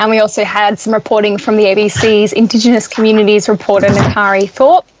 And we also had some reporting from the ABC's Indigenous Communities reporter, Nakari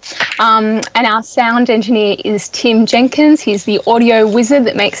Thorpe. And our sound engineer is Tim Jenkins. He's the audio wizard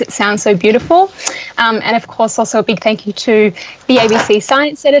that makes it sound so beautiful. And of course, also a big thank you to the ABC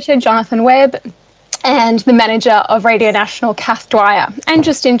science editor, Jonathan Webb, and the manager of Radio National, Kath Dwyer, and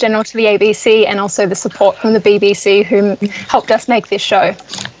just in general to the ABC and also the support from the BBC who helped us make this show.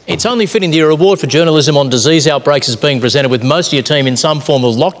 It's only fitting that your award for journalism on disease outbreaks is being presented with most of your team in some form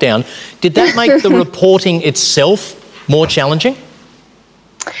of lockdown. Did that make the reporting itself more challenging?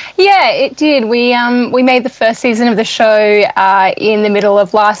 Yeah, it did. We made the first season of the show in the middle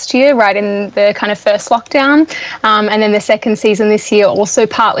of last year, right in the kind of first lockdown, and then the second season this year also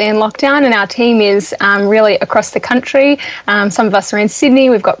partly in lockdown, and our team is really across the country. Some of us are in Sydney,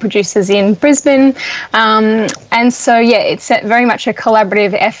 we've got producers in Brisbane, and so yeah, it's very much a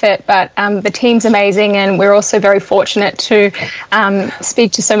collaborative effort, but the team's amazing, and we're also very fortunate to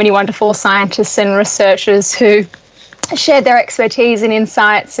speak to so many wonderful scientists and researchers who shared their expertise and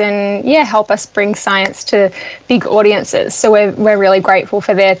insights and, yeah, help us bring science to big audiences. So we're really grateful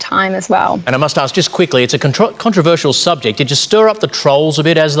for their time as well. And I must ask just quickly, it's a controversial subject. Did you stir up the trolls a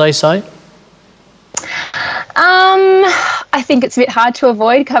bit, as they say? I think it's a bit hard to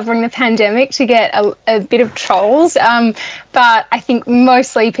avoid covering the pandemic to get a bit of trolls, but I think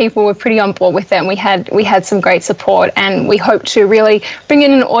mostly people were pretty on board with them. We had some great support, and we hope to really bring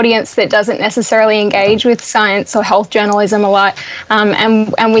in an audience that doesn't necessarily engage with science or health journalism a lot,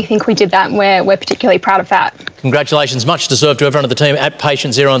 and we think we did that, and we're particularly proud of that. Congratulations, much deserved to everyone at the team at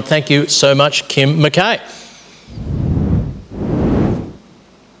Patient Zero, and thank you so much, Kim McKay.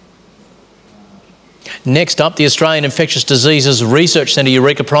 Next up, the Australian Infectious Diseases Research Centre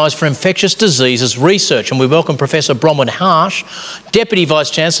Eureka Prize for Infectious Diseases Research. And we welcome Professor Bronwyn Harsh, Deputy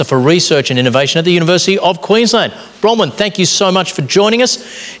Vice-Chancellor for Research and Innovation at the University of Queensland. Bronwyn, thank you so much for joining us.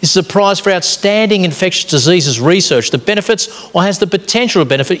 This is a prize for outstanding infectious diseases research that benefits or has the potential to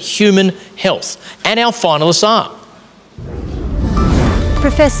benefit human health. And our finalists are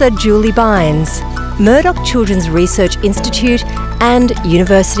Professor Julie Bynes, Murdoch Children's Research Institute and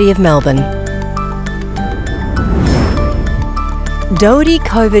University of Melbourne. Doherty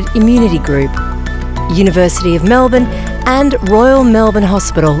COVID Immunity Group, University of Melbourne and Royal Melbourne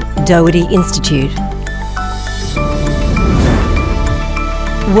Hospital, Doherty Institute.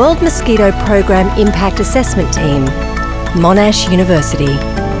 World Mosquito Program Impact Assessment Team, Monash University.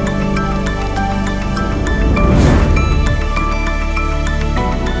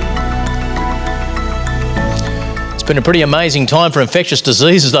 It's been a pretty amazing time for infectious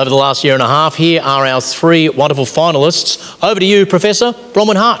diseases over the last year and a half. Here are our 3 wonderful finalists. Over to you, Professor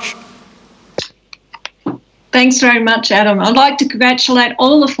Bronwyn Harsh. Thanks very much, Adam. I'd like to congratulate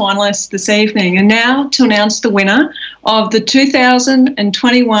all the finalists this evening, and now to announce the winner of the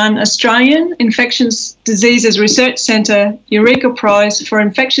 2021 Australian Infectious Diseases Research Centre Eureka Prize for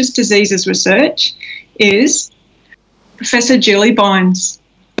Infectious Diseases Research is Professor Julie Bynes.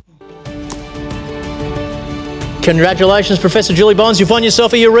 Congratulations, Professor Julie Bynes. You've won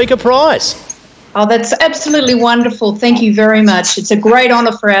yourself a Eureka Prize. Oh, that's absolutely wonderful. Thank you very much. It's a great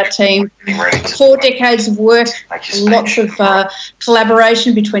honour for our team. 4 decades of work, lots of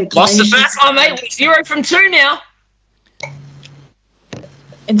collaboration between clinicians. Lost the first one, mate. 0 from 2 now.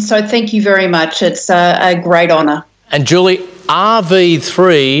 And so thank you very much. It's a great honour. And Julie,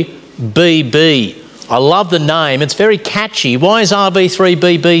 RV3BB. I love the name. It's very catchy. Why is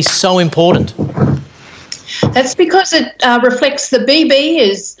RV3BB so important? That's because it reflects the BB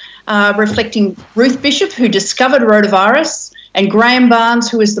is reflecting Ruth Bishop, who discovered rotavirus, and Graham Barnes,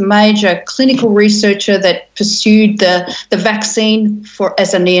 who is the major clinical researcher that pursued the vaccine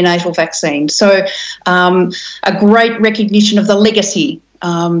as a neonatal vaccine. So a great recognition of the legacy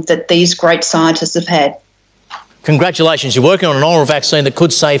that these great scientists have had. Congratulations. You're working on an oral vaccine that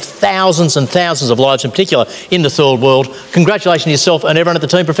could save thousands and thousands of lives, in particular in the third world. Congratulations to yourself and everyone at the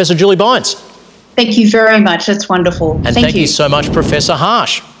team. Professor Julie Bynes. Thank you very much. That's wonderful. And thank you so much, Professor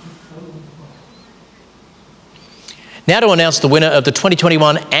Harsh. Now to announce the winner of the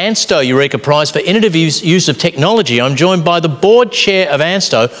 2021 ANSTO Eureka Prize for Innovative Use of Technology, I'm joined by the Board Chair of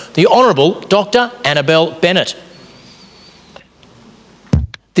ANSTO, the Honourable Dr. Annabelle Bennett.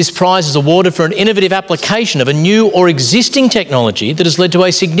 This prize is awarded for an innovative application of a new or existing technology that has led to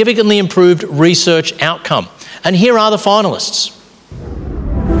a significantly improved research outcome. And here are the finalists.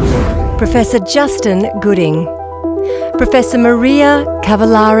 Professor Justin Gooding, Professor Maria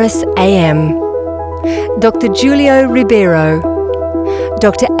Cavalaris AM, Dr. Julio Ribeiro,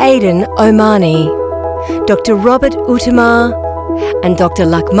 Dr. Aidan Omani, Dr. Robert Utamar, and Dr.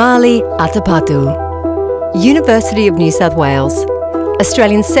 Lakmali Atapatu. University of New South Wales,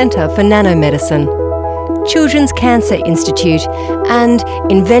 Australian Centre for Nanomedicine, Children's Cancer Institute and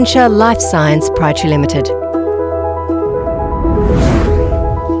Inventure Life Science Proprietary Limited.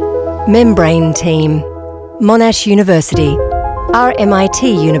 Membrane Team, Monash University,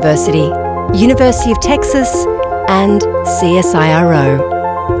 RMIT University, University of Texas and CSIRO.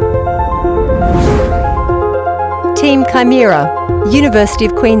 Team Chimera, University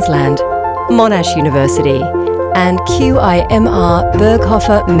of Queensland, Monash University and QIMR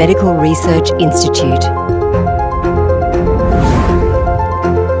Berghofer Medical Research Institute.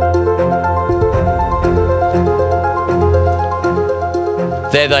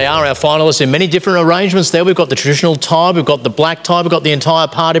 There they are, our finalists in many different arrangements there. We've got the traditional tie, we've got the black tie, we've got the entire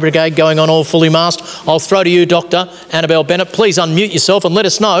party brigade going on all fully masked. I'll throw to you, Dr. Annabelle Bennett. Please unmute yourself and let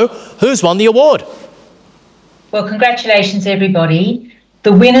us know who's won the award. Well, congratulations, everybody.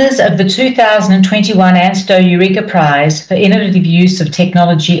 The winners of the 2021 ANSTO Eureka Prize for Innovative Use of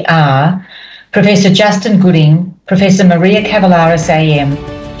Technology are Professor Justin Gooding, Professor Maria Cavalaris AM,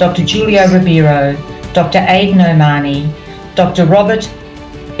 Dr. Julio Ribeiro, Dr. Aidan Omani, Dr. Robert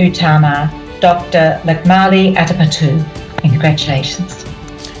Utamar, Dr. Lakmali Atapatu. And congratulations.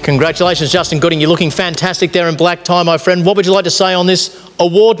 Congratulations, Justin Gooding. You're looking fantastic there in black tie, my friend. What would you like to say on this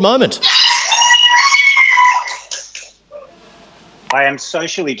award moment? I am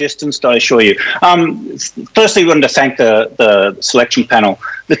socially distanced, I assure you. Firstly, we wanted to thank the selection panel.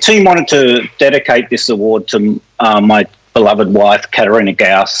 The team wanted to dedicate this award to my beloved wife, Katerina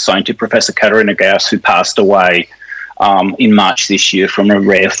Gauss, scientific Professor Katerina Gauss, who passed away in March this year from a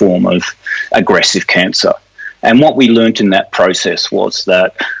rare form of aggressive cancer. And what we learnt in that process was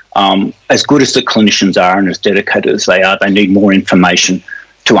that as good as the clinicians are and as dedicated as they are, they need more information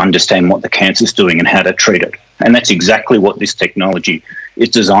to understand what the cancer is doing and how to treat it. And that's exactly what this technology is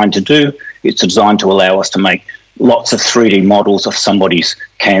designed to do. It's designed to allow us to make lots of 3D models of somebody's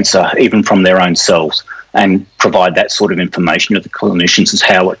cancer, even from their own cells, and provide that sort of information to the clinicians as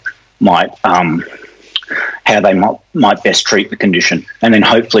how it might, how they might best treat the condition. And then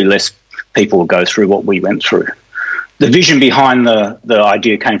hopefully less people will go through what we went through. The vision behind the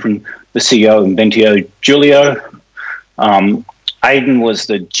idea came from the CEO of Inventio, Julio. Aidan was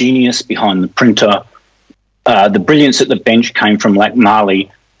the genius behind the printer. The brilliance at the bench came from Lakmali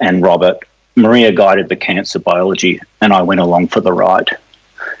and Robert. Maria guided the cancer biology, and I went along for the ride.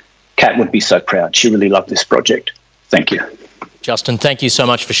 Kat would be so proud. She really loved this project. Thank you. Justin, thank you so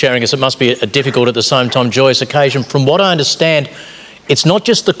much for sharing us. It must be a difficult, at the same time, joyous occasion. From what I understand, it's not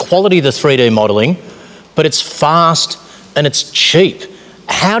just the quality of the 3D modelling, but it's fast and it's cheap.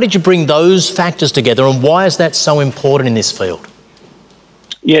 How did you bring those factors together, and why is that so important in this field?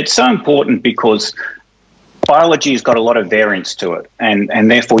 Yeah, it's so important because biology has got a lot of variance to it, and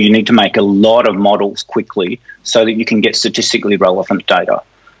therefore you need to make a lot of models quickly so that you can get statistically relevant data.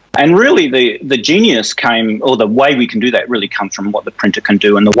 And really the genius came, or the way we can do that really comes from what the printer can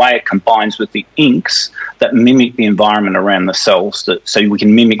do and the way it combines with the inks that mimic the environment around the cells, so we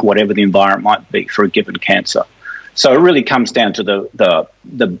can mimic whatever the environment might be for a given cancer. So it really comes down to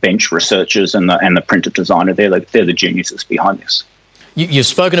the bench researchers and the printer designer. They're the geniuses behind this. You've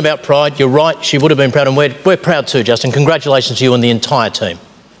spoken about pride. You're right. She would have been proud, and we're proud too, Justin. Congratulations to you and the entire team.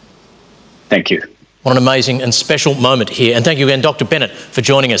 Thank you. What an amazing and special moment here. And thank you again, Dr. Bennett, for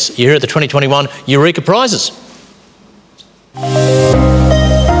joining us. You're here at the 2021 Eureka Prizes.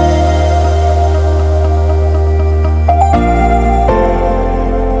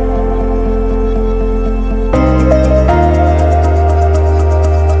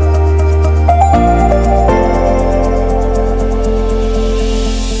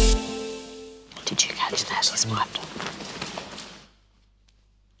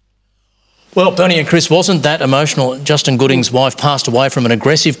 Well, Bernie and Kris, wasn't that emotional? Justin Gooding's wife passed away from an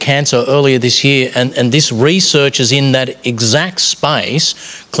aggressive cancer earlier this year, and this research is in that exact space.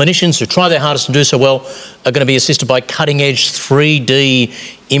 Clinicians who try their hardest to do so well are going to be assisted by cutting-edge 3D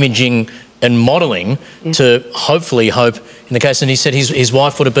imaging and modelling to hopefully hope, in the case, and he said his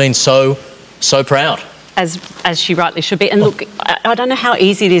wife would have been so proud. As she rightly should be. And look, I don't know how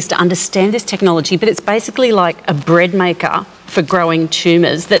easy it is to understand this technology, but it's basically like a bread maker for growing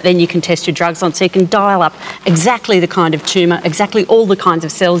tumours that then you can test your drugs on, so you can dial up exactly the kind of tumour, exactly all the kinds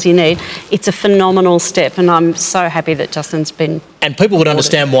of cells you need. It's a phenomenal step, and I'm so happy that Justin's been... And people would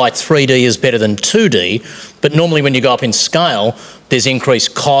understand why 3D is better than 2D, but normally when you go up in scale, there's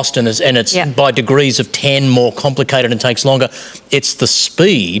increased cost and it's by degrees of 10 more complicated and takes longer. It's the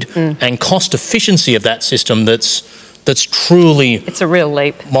speed and cost efficiency of that system that's truly... It's a real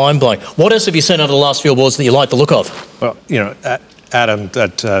leap. Mind-blowing. What else have you seen over the last few awards that you like the look of? Well, you know, Adam,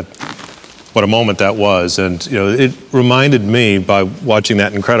 what a moment that was. And, you know, it reminded me, by watching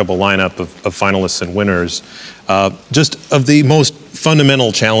that incredible lineup of finalists and winners, just of the most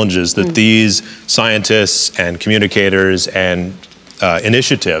fundamental challenges that these scientists and communicators and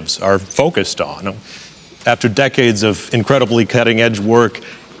initiatives are focused on. After decades of incredibly cutting-edge work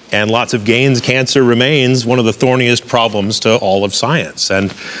and lots of gains, cancer remains one of the thorniest problems to all of science.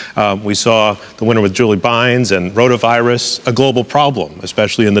 And we saw the winner with Julie Bynes and rotavirus, a global problem,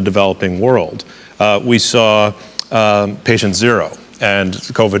 especially in the developing world. We saw patient zero and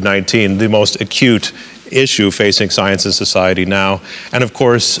COVID-19, the most acute issue facing science and society now. And of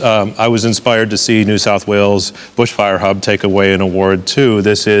course, I was inspired to see New South Wales Bushfire Hub take away an award too.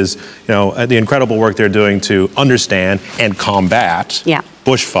 This is, you know, the incredible work they're doing to understand and combat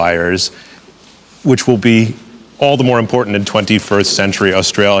bushfires, which will be all the more important in 21st century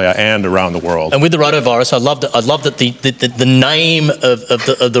Australia and around the world. And with the rotavirus, I love that the name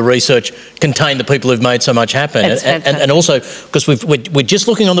of the research contained the people who've made so much happen. And also, because we're just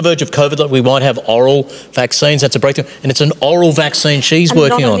looking on the verge of COVID, like we might have oral vaccines. That's a breakthrough. And it's an oral vaccine she's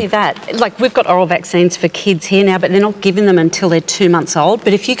working on. Not only that, like we've got oral vaccines for kids here now, but they're not giving them until they're 2 months old.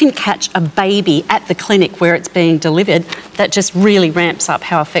 But if you can catch a baby at the clinic where it's being delivered, that just really ramps up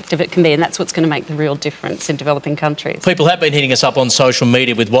how effective it can be. And that's what's going to make the real difference in developing countries. People have been hitting us up on social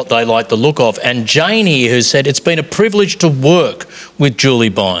media with what they like the look of, and Jane here, who said it's been a privilege to work with Julie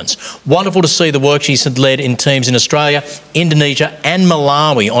Bynes. Wonderful to see the work she's led in teams in Australia, Indonesia and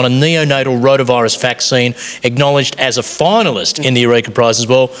Malawi on a neonatal rotavirus vaccine, acknowledged as a finalist in the Eureka Prize as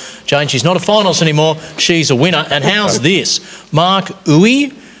well. Jane, she's not a finalist anymore, she's a winner. And how's this? Mark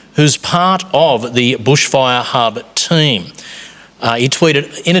Uwe, who's part of the Bushfire Hub team. He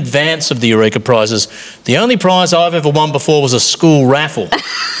tweeted, in advance of the Eureka Prizes, the only prize I've ever won before was a school raffle.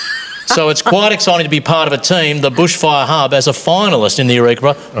 So it's quite exciting to be part of a team, the Bushfire Hub, as a finalist in the Eureka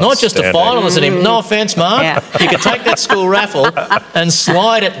Prize. Not just a finalist anymore. No offence, Mark. You could take that school raffle and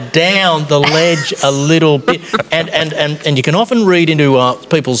slide it down the ledge a little bit. And you can often read into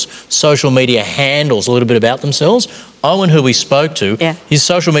people's social media handles a little bit about themselves. Owen, who we spoke to, his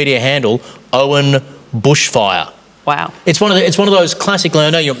social media handle, Owen Bushfire. Wow. It's one of those classic,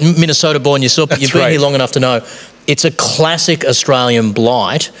 I know you're Minnesota born yourself, but you've been here long enough to know, it's a classic Australian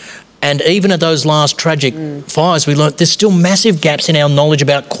blight. And even at those last tragic fires, we learnt there's still massive gaps in our knowledge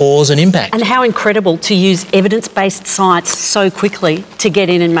about cause and impact. And how incredible to use evidence-based science so quickly to get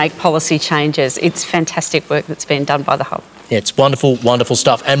in and make policy changes. It's fantastic work that's been done by the Hub. Yeah, it's wonderful, wonderful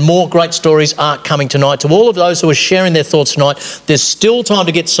stuff. And more great stories are coming tonight. To all of those who are sharing their thoughts tonight, there's still time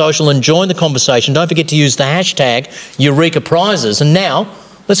to get social and join the conversation. Don't forget to use the hashtag Eureka Prizes. And now,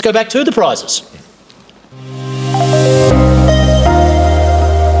 let's go back to the prizes.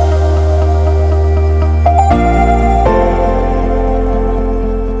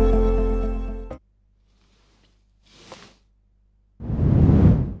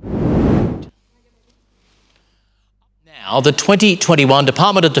 The 2021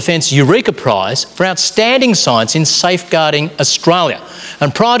 Department of Defence Eureka Prize for Outstanding Science in Safeguarding Australia.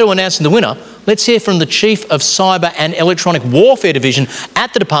 And prior to announcing the winner, let's hear from the Chief of Cyber and Electronic Warfare Division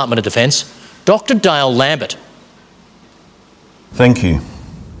at the Department of Defence, Dr. Dale Lambert. Thank you.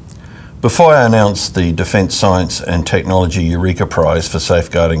 Before I announce the Defence Science and Technology Eureka Prize for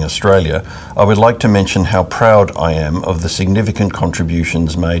Safeguarding Australia, I would like to mention how proud I am of the significant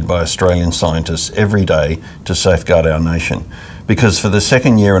contributions made by Australian scientists every day to safeguard our nation. Because for the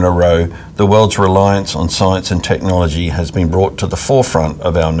second year in a row, the world's reliance on science and technology has been brought to the forefront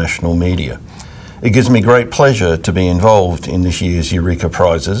of our national media. It gives me great pleasure to be involved in this year's Eureka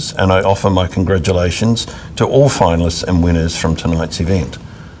Prizes, and I offer my congratulations to all finalists and winners from tonight's event.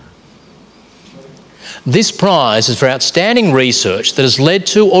 This prize is for outstanding research that has led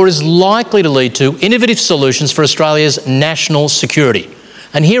to or is likely to lead to innovative solutions for Australia's national security.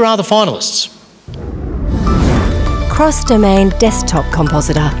 And here are the finalists. Cross-domain desktop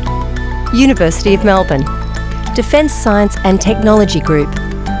compositor, University of Melbourne, Defence Science and Technology Group,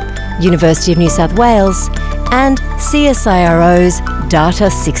 University of New South Wales, and CSIRO's Data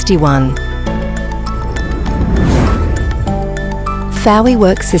 61. Fowey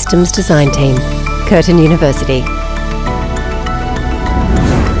Work Systems Design Team, Curtin University.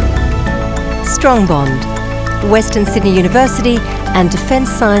 Strong Bond, Western Sydney University and Defence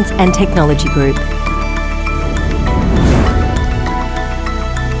Science and Technology Group.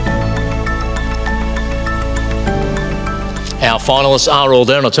 Our finalists are all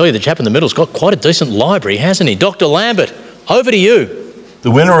there, and I'll tell you, the chap in the middle's got quite a decent library, hasn't he? Dr. Lambert, over to you. The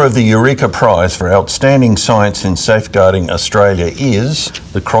winner of the Eureka Prize for Outstanding Science in Safeguarding Australia is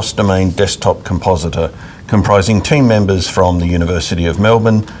the Cross-Domain Desktop Compositor, comprising team members from the University of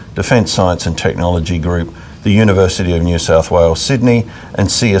Melbourne, Defence Science and Technology Group, the University of New South Wales, Sydney, and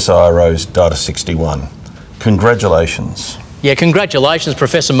CSIRO's Data 61. Congratulations. Yeah, congratulations,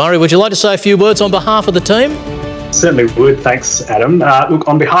 Professor Murray. Would you like to say a few words on behalf of the team? Certainly would. Thanks, Adam. Look,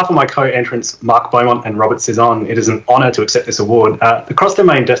 on behalf of my co-entrants, Mark Beaumont and Robert Cizon, it is an honour to accept this award. The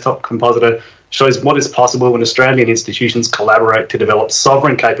Cross-Domain Desktop Compositor shows what is possible when Australian institutions collaborate to develop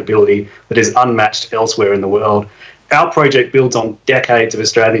sovereign capability that is unmatched elsewhere in the world. Our project builds on decades of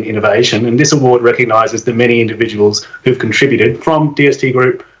Australian innovation, and this award recognises the many individuals who've contributed from DST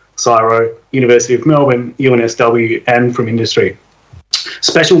Group, CSIRO, University of Melbourne, UNSW, and from industry.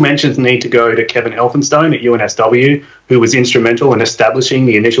 Special mentions need to go to Kevin Elphinstone at UNSW, who was instrumental in establishing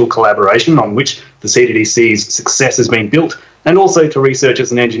the initial collaboration on which the CDDC's success has been built, and also to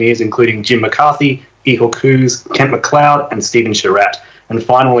researchers and engineers including Jim McCarthy, Ehor Coos, Kent McLeod, and Stephen Sherratt. And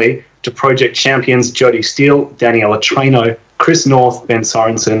finally, to project champions Jodie Steele, Daniela Traino, Kris North, Ben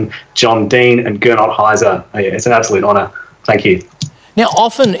Sorensen, John Dean, and Gernot Heiser. It's an absolute honour. Thank you. Now,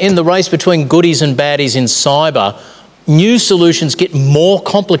 often in the race between goodies and baddies in cyber, new solutions get more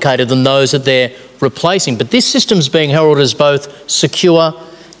complicated than those that they're replacing, but this system's being heralded as both secure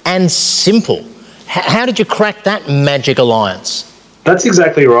and simple. How did you crack that magic alliance? That's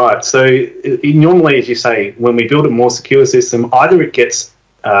exactly right. So normally, as you say, when we build a more secure system, either it gets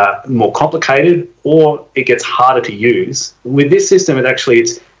more complicated or it gets harder to use. With this system,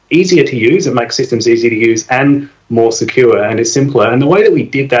 it's easier to use. It makes systems easier to use and more secure, and it's simpler. And the way that we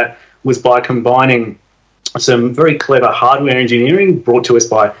did that was by combining some very clever hardware engineering brought to us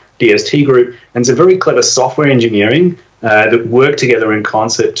by DST Group and some very clever software engineering that work together in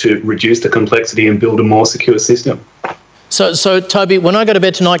concert to reduce the complexity and build a more secure system. So Toby, when I go to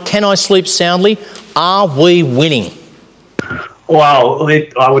bed tonight, can I sleep soundly? Are we winning? Well,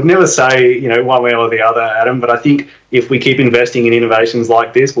 I would never say, one way or the other, Adam, but I think if we keep investing in innovations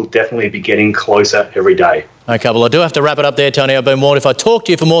like this, we'll definitely be getting closer every day. Okay, well, I do have to wrap it up there, Tony. I've been warned if I talk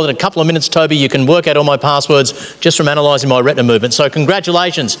to you for more than a couple of minutes, Toby, you can work out all my passwords just from analysing my retina movement. So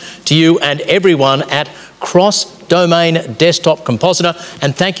congratulations to you and everyone at Cross-Domain Desktop Compositor,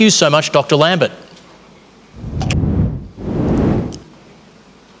 and thank you so much, Dr. Lambert.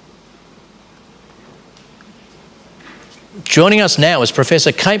 Joining us now is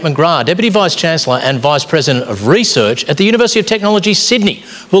Professor Kate McGrath, Deputy Vice-Chancellor and Vice President of Research at the University of Technology, Sydney,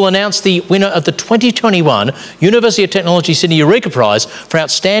 who will announce the winner of the 2021 University of Technology Sydney Eureka Prize for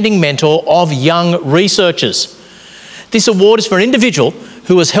Outstanding Mentor of Young Researchers. This award is for an individual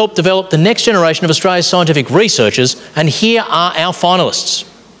who has helped develop the next generation of Australia's scientific researchers, and here are our finalists.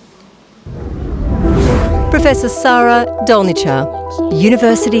 Professor Sara Dolnicher,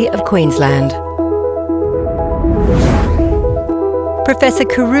 University of Queensland. Professor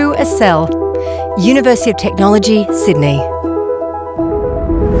Karu Assel, University of Technology, Sydney.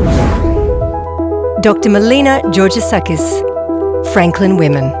 Dr. Melina Georgisakis, Franklin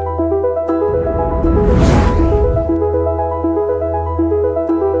Women.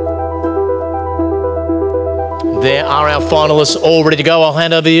 There are our finalists all ready to go. I'll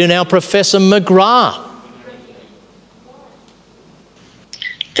hand over to you now, Professor McGrath.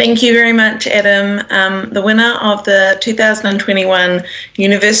 Thank you very much, Adam. The winner of the 2021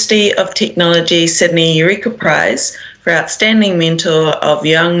 University of Technology Sydney Eureka Prize for Outstanding Mentor of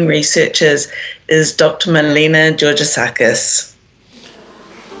Young Researchers is Dr. Melina Georgisakis.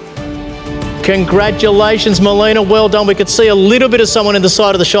 Congratulations, Melina. Well done. We could see a little bit of someone in the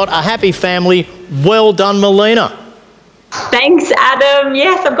side of the shot. A happy family. Well done, Melina. Thanks, Adam.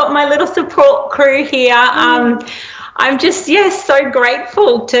 Yes, I've got my little support crew here. I'm just, so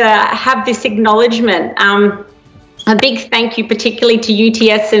grateful to have this acknowledgement. A big thank you particularly to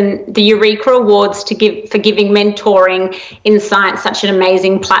UTS and the Eureka Awards for giving mentoring in science such an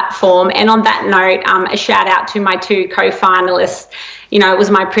amazing platform. And on that note, a shout out to my 2 co-finalists. You know, it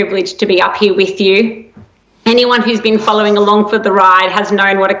was my privilege to be up here with you. Anyone who's been following along for the ride has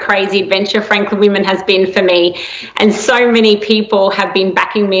known what a crazy adventure Franklin Women has been for me. And so many people have been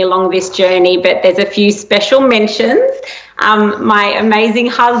backing me along this journey, but there's a few special mentions. My amazing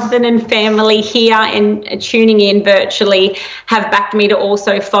husband and family here and tuning in virtually have backed me to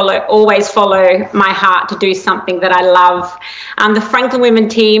also always follow my heart to do something that I love. The Franklin Women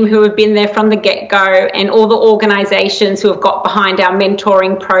team who have been there from the get-go, and all the organisations who have got behind our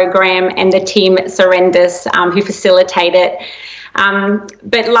mentoring program, and the team at Surrendus who facilitate it.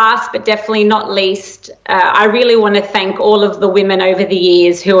 But last but definitely not least, I really want to thank all of the women over the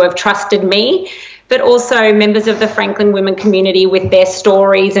years who have trusted me, but also members of the Franklin Women community with their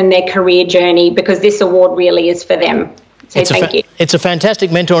stories and their career journey, because this award really is for them. So thank you. It's a fantastic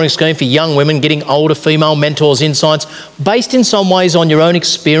mentoring scheme for young women, getting older female mentors in science, based in some ways on your own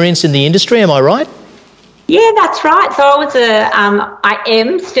experience in the industry, am I right? Yeah, that's right. So I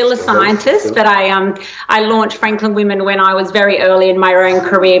am still a scientist, but I launched Franklin Women when I was very early in my own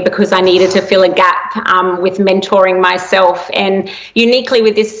career, because I needed to fill a gap with mentoring myself. And uniquely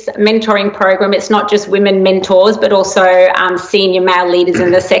with this mentoring program, it's not just women mentors, but also senior male leaders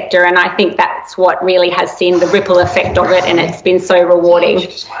in the sector. And I think that's what really has seen the ripple effect of it, and it's been so rewarding.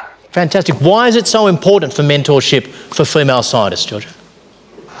 Fantastic. Why is it so important for mentorship for female scientists, Georgia?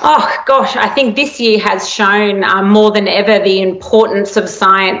 Oh, gosh, I think this year has shown more than ever the importance of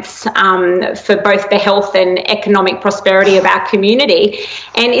science for both the health and economic prosperity of our community.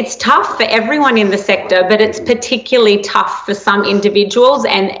 And it's tough for everyone in the sector, but it's particularly tough for some individuals.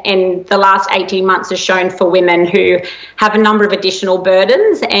 And the last 18 months has shown for women who have a number of additional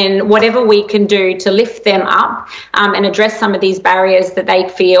burdens. And whatever we can do to lift them up and address some of these barriers that they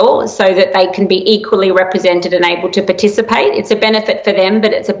feel, so that they can be equally represented and able to participate, it's a benefit for them,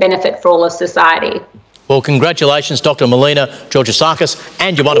 but it's a benefit for all of society. Well, congratulations, Dr. Melina Georgisakis,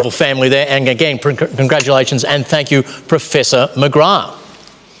 and your wonderful family there. And again, congratulations and thank you, Professor McGrath.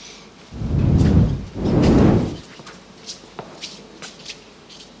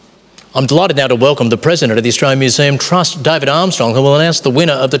 I'm delighted now to welcome the President of the Australian Museum Trust, David Armstrong, who will announce the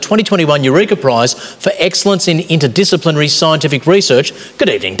winner of the 2021 Eureka Prize for Excellence in Interdisciplinary Scientific Research. Good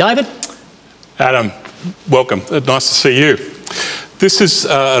evening, David. Adam, welcome. Nice to see you. This is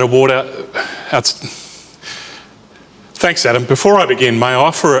an award. Thanks, Adam. Before I begin, may I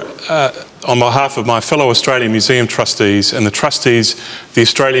offer, on behalf of my fellow Australian Museum trustees and the trustees of the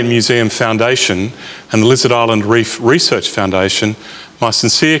Australian Museum Foundation and the Lizard Island Reef Research Foundation, my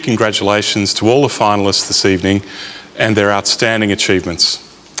sincere congratulations to all the finalists this evening and their outstanding achievements.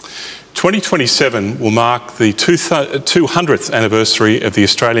 2027 will mark the 200th anniversary of the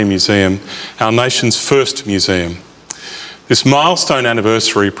Australian Museum, our nation's first museum. This milestone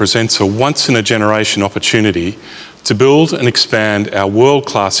anniversary presents a once-in-a-generation opportunity to build and expand our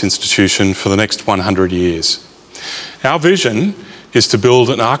world-class institution for the next 100 years. Our vision is to build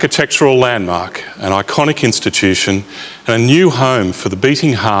an architectural landmark, an iconic institution, and a new home for the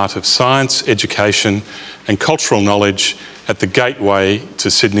beating heart of science, education, and cultural knowledge at the gateway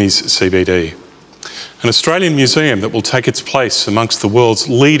to Sydney's CBD. An Australian museum that will take its place amongst the world's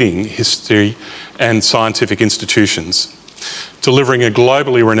leading history and scientific institutions, delivering a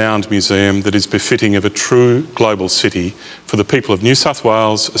globally renowned museum that is befitting of a true global city for the people of New South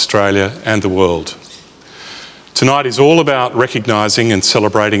Wales, Australia and the world. Tonight is all about recognising and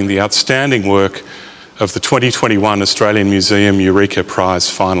celebrating the outstanding work of the 2021 Australian Museum Eureka Prize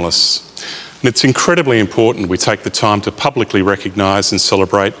finalists. And it's incredibly important we take the time to publicly recognise and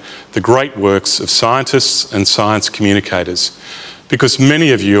celebrate the great works of scientists and science communicators, because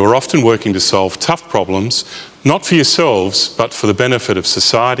many of you are often working to solve tough problems, not for yourselves, but for the benefit of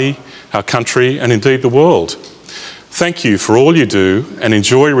society, our country, and indeed the world. Thank you for all you do, and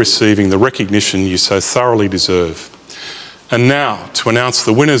enjoy receiving the recognition you so thoroughly deserve. And now, to announce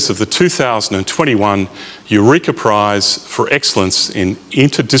the winners of the 2021 Eureka Prize for Excellence in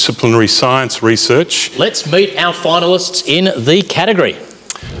Interdisciplinary Science Research. Let's meet our finalists in the category.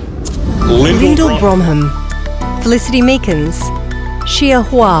 Lyndall Bromham, Felicity Meekins, Shia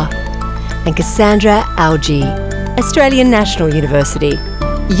Hua, and Cassandra Algie, Australian National University,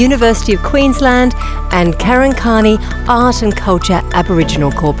 University of Queensland, and Karen Carney Art and Culture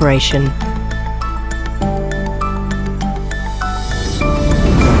Aboriginal Corporation.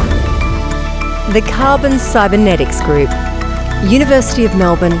 The Carbon Cybernetics Group, University of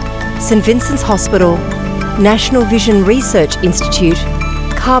Melbourne, St Vincent's Hospital, National Vision Research Institute,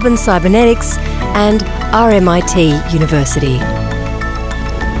 Carbon Cybernetics, and RMIT University.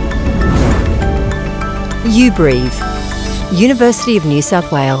 You Breathe, University of New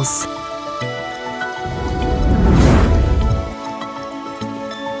South Wales.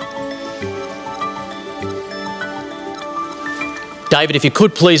 David, if you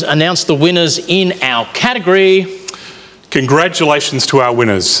could please announce the winners in our category. Congratulations to our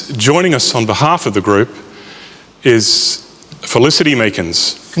winners. Joining us on behalf of the group is Felicity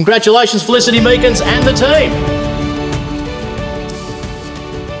Meekins. Congratulations, Felicity Meekins and the team.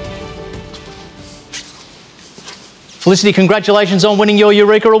 Felicity, congratulations on winning your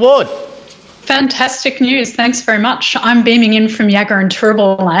Eureka Award. Fantastic news. Thanks very much. I'm beaming in from Yagara and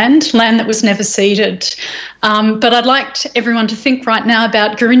Turrbal land that was never ceded. But I'd like everyone to think right now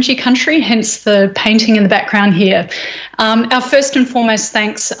about Gurindji country, hence the painting in the background here. Our first and foremost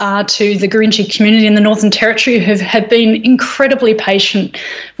thanks are to the Gurindji community in the Northern Territory who have been incredibly patient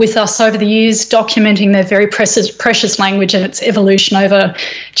with us over the years, documenting their very precious language and its evolution over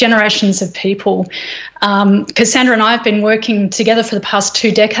generations of people. Cassandra and I have been working together for the past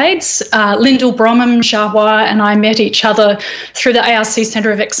 2 decades. Lyndall Bromham, Jawar and I met each other through the ARC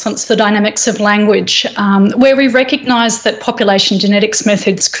Centre of Excellence for the Dynamics of Language, where we recognised that population genetics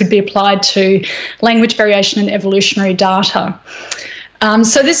methods could be applied to language variation and evolutionary data.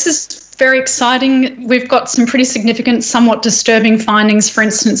 So this is very exciting. We've got some pretty significant, somewhat disturbing findings, for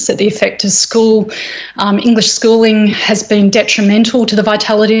instance, that the effect of English schooling has been detrimental to the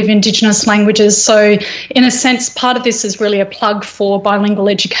vitality of Indigenous languages. So in a sense, part of this is really a plug for bilingual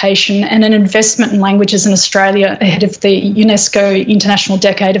education and an investment in languages in Australia ahead of the UNESCO International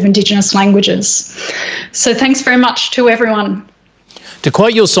Decade of Indigenous Languages. So thanks very much to everyone. To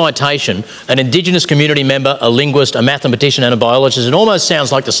quote your citation, an Indigenous community member, a linguist, a mathematician and a biologist, it almost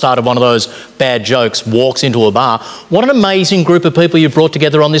sounds like the start of one of those bad jokes, walks into a bar. What an amazing group of people you brought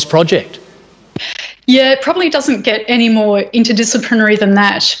together on this project. Yeah, it probably doesn't get any more interdisciplinary than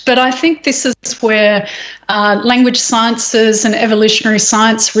that. But I think this is where language sciences and evolutionary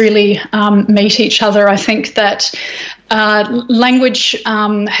science really meet each other. I think that language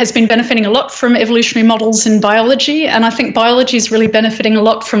has been benefiting a lot from evolutionary models in biology, and I think biology is really benefiting a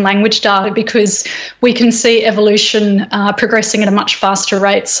lot from language data because we can see evolution progressing at a much faster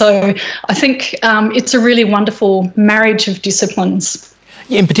rate. So I think it's a really wonderful marriage of disciplines.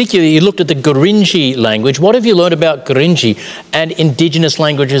 In particular, you looked at the Gurindji language. What have you learned about Gurindji and Indigenous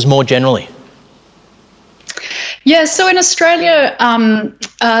languages more generally? Yeah, so in Australia,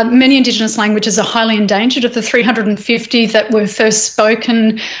 many Indigenous languages are highly endangered. Of the 350 that were first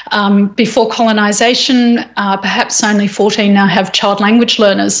spoken before colonisation, perhaps only 14 now have child language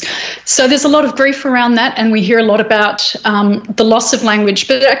learners. So there's a lot of grief around that, and we hear a lot about the loss of language.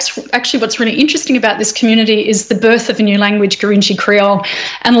 But actually what's really interesting about this community is the birth of a new language, Gurindji Creole.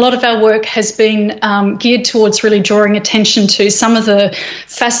 And a lot of our work has been geared towards really drawing attention to some of the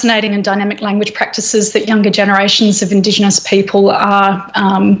fascinating and dynamic language practices that younger generations of Indigenous people are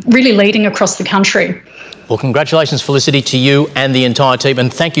really leading across the country. Well, congratulations, Felicity, to you and the entire team,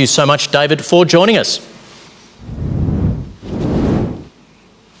 and thank you so much, David, for joining us.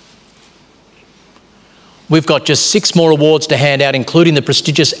 We've got just 6 more awards to hand out, including the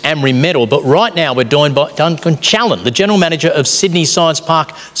prestigious Amri Medal, but right now we're joined by Duncan Challen, the General Manager of Sydney Science Park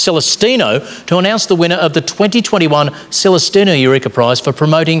Celestino, to announce the winner of the 2021 Celestino Eureka Prize for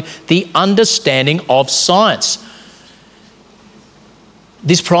promoting the understanding of science.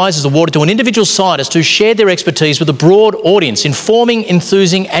 This prize is awarded to an individual scientist who shared their expertise with a broad audience, informing,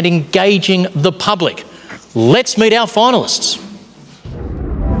 enthusing and engaging the public. Let's meet our finalists.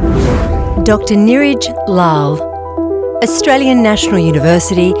 Dr. Niraj Lal, Australian National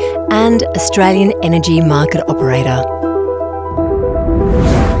University and Australian Energy Market Operator.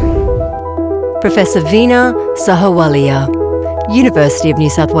 Professor Veena Sahawalia, University of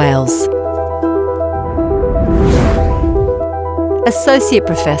New South Wales. Associate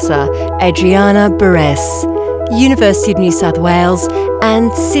Professor Adriana Beres, University of New South Wales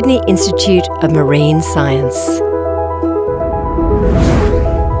and Sydney Institute of Marine Science.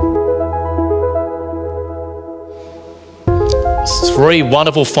 Three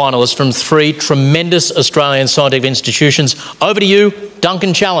wonderful finalists from 3 tremendous Australian scientific institutions. Over to you,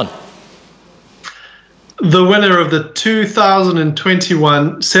 Duncan Challen. The winner of the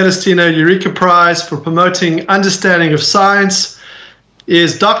 2021 Celestino Eureka Prize for promoting understanding of science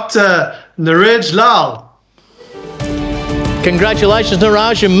is Dr. Niraj Lal. Congratulations,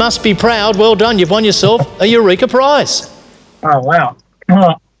 Niraj. You must be proud. Well done. You've won yourself a Eureka Prize. Oh, wow.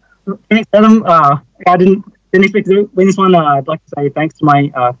 Thanks, Adam. I didn't expect to win this one. I'd like to say thanks to my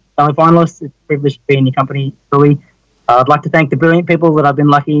fellow finalists. It's a privilege to be in your company, truly. I'd like to thank the brilliant people that I've been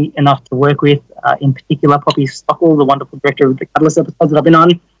lucky enough to work with in particular Poppy Stockel, the wonderful director of the Catalyst episodes that I've been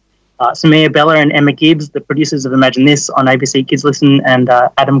on, Samir Bella and Emma Gibbs, the producers of Imagine This on ABC Kids Listen, and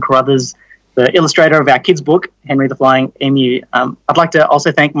Adam Carruthers, the illustrator of our kids' book, Henry the Flying Emu. I'd like to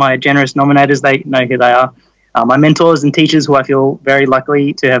also thank my generous nominators. They know who they are. My mentors and teachers who I feel very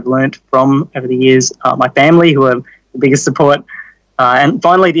lucky to have learnt from over the years. My family who are the biggest support. And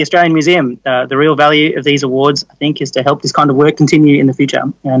finally, the Australian Museum. The real value of these awards, I think, is to help this kind of work continue in the future.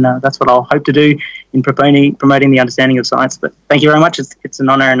 And that's what I'll hope to do in promoting the understanding of science. But thank you very much. It's an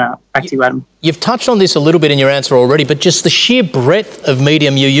honour, and back to you, Adam. You've touched on this a little bit in your answer already, but just the sheer breadth of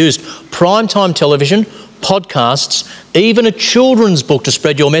medium you used. Primetime television, podcasts, even a children's book to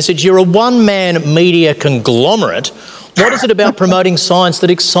spread your message. You're a one-man media conglomerate. What is it about promoting science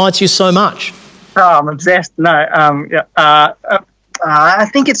that excites you so much? Oh, I'm obsessed. No, I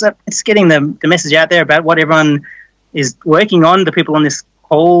think it's getting the message out there about what everyone is working on, the people on this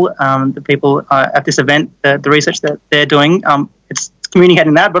call, the people at this event, the research that they're doing. It's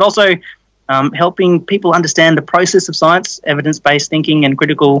communicating that, but also helping people understand the process of science, evidence-based thinking and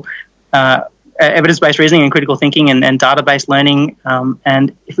critical evidence-based reasoning and critical thinking and data-based learning.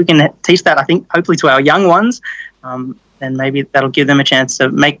 And if we can teach that, I think, hopefully to our young ones, then maybe that'll give them a chance to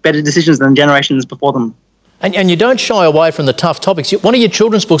make better decisions than generations before them. And you don't shy away from the tough topics. One of your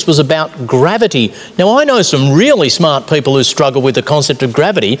children's books was about gravity. Now, I know some really smart people who struggle with the concept of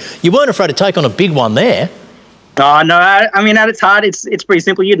gravity. You weren't afraid to take on a big one there. Oh, no, I mean, at its heart, it's pretty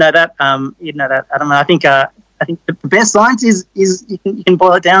simple. You'd know that, Adam. I think the best science is you can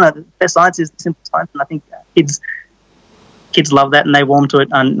boil it down. The best science is simple science, and I think kids love that and they warm to it.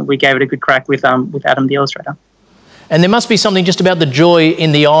 And we gave it a good crack with Adam, the illustrator. And there must be something just about the joy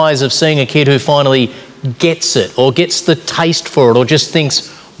in the eyes of seeing a kid who finally gets it or gets the taste for it or just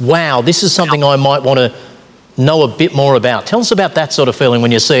thinks, wow, this is something I might want to know a bit more about. Tell us about that sort of feeling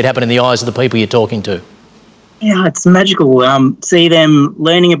when you see it happen in the eyes of the people you're talking to. Yeah, it's magical. See them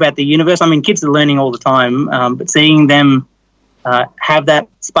learning about the universe. I mean, kids are learning all the time, but seeing them have that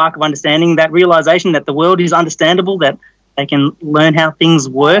spark of understanding, that realisation that the world is understandable, that they can learn how things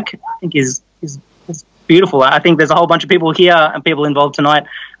work, I think is beautiful. I think there's a whole bunch of people here and people involved tonight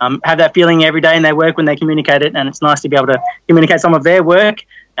have that feeling every day in their work when they communicate it, and it's nice to be able to communicate some of their work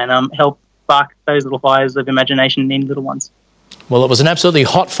and help spark those little fires of imagination in little ones. Well, it was an absolutely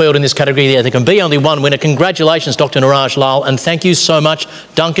hot field in this category there. There can be only one winner. Congratulations, Dr. Niraj Lal, and thank you so much,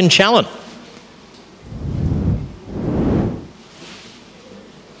 Duncan Challen.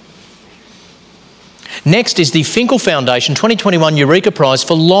 Next is the Finkel Foundation 2021 Eureka Prize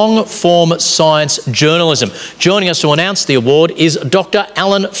for long-form science journalism. Joining us to announce the award is Dr.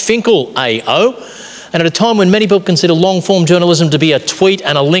 Alan Finkel, AO. And at a time when many people consider long-form journalism to be a tweet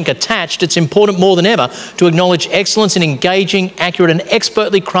and a link attached, it's important more than ever to acknowledge excellence in engaging, accurate and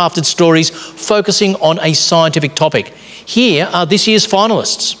expertly crafted stories focusing on a scientific topic. Here are this year's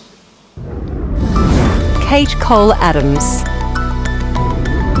finalists. Kate Cole-Adams,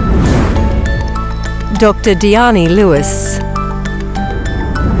 Dr. Diani Lewis,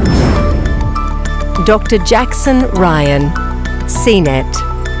 Dr. Jackson Ryan, CNET.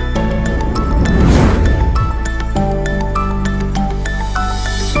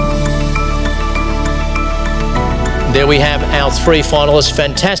 There we have our three finalists,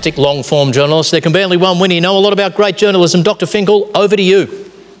 fantastic long-form journalists. There can be only one winner. You know a lot about great journalism. Dr. Finkel, over to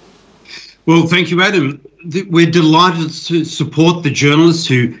you. Well, thank you, Adam. We're delighted to support the journalists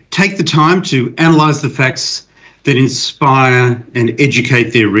who take the time to analyse the facts that inspire and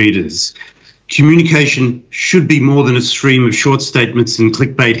educate their readers. Communication should be more than a stream of short statements and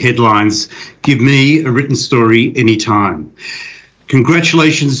clickbait headlines. Give me a written story anytime.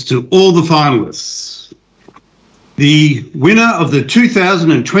 Congratulations to all the finalists. The winner of the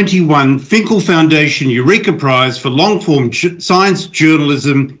 2021 Finkel Foundation Eureka Prize for long-form science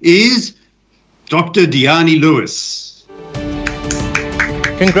journalism is Dr. Diani Lewis.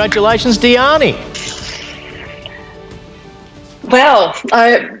 Congratulations, Diani. Well,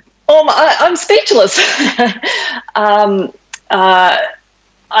 I'm speechless.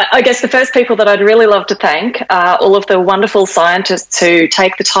 I guess the first people that I'd really love to thank are all of the wonderful scientists who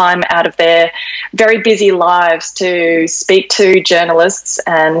take the time out of their very busy lives to speak to journalists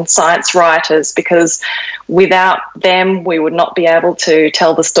and science writers, because without them we would not be able to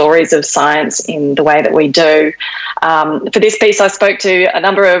tell the stories of science in the way that we do. For this piece I spoke to a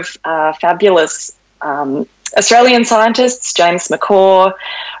number of fabulous Australian scientists, James McCaw,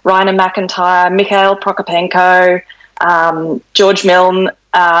 Rainer McIntyre, Mikhail Prokopenko, George Milne,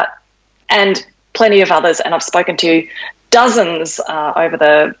 and plenty of others, and I've spoken to dozens over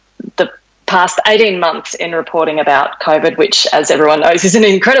the past 18 months in reporting about COVID, which, as everyone knows, is an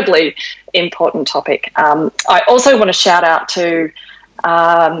incredibly important topic. I also want to shout out to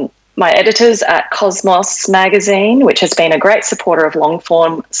my editors at Cosmos magazine, which has been a great supporter of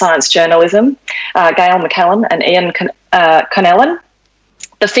long-form science journalism, Gail McCallum and Ian Connellan.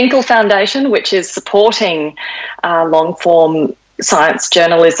 The Finkel Foundation, which is supporting long-form science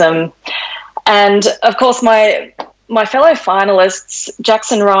journalism. And, of course, my fellow finalists,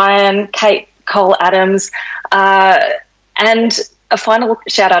 Jackson Ryan, Kate Cole-Adams, and a final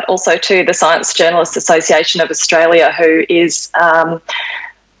shout-out also to the Science Journalists Association of Australia, who is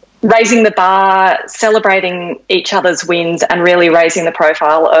raising the bar, celebrating each other's wins, and really raising the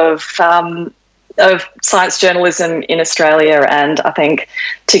profile of science journalism in Australia. And I think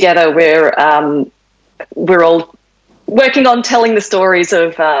together we're all working on telling the stories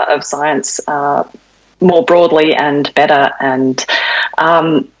of science more broadly and better. And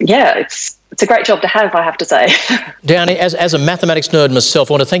it's a great job to have, I have to say. Downie, as a mathematics nerd myself,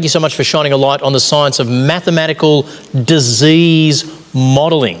 I want to thank you so much for shining a light on the science of mathematical disease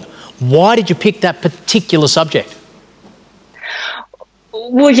modelling. Why did you pick that particular subject?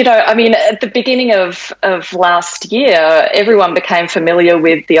 Well, I mean, at the beginning of last year, everyone became familiar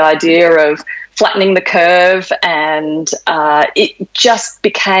with the idea of flattening the curve, and it just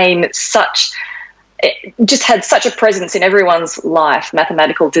had such a presence in everyone's life,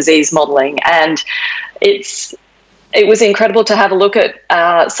 mathematical disease modelling. And it was incredible to have a look at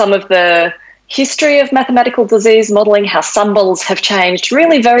some of the history of mathematical disease modelling, how some models have changed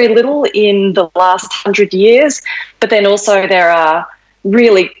really very little in the last 100 years, but then also there are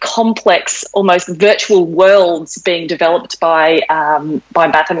really complex, almost virtual worlds being developed by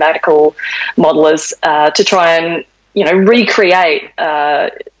mathematical modelers to try and recreate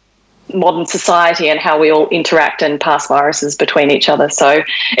modern society and how we all interact and pass viruses between each other. So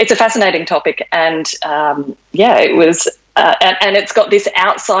it's a fascinating topic, and it was. And it's got this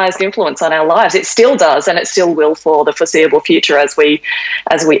outsized influence on our lives. It still does, and it still will for the foreseeable future as we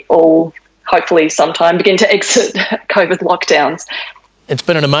all hopefully sometime begin to exit COVID lockdowns. It's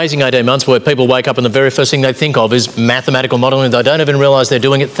been an amazing 18 months where people wake up and the very first thing they think of is mathematical modelling. They don't even realise they're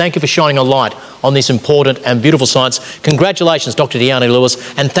doing it. Thank you for shining a light on this important and beautiful science. Congratulations, Dr. Deanne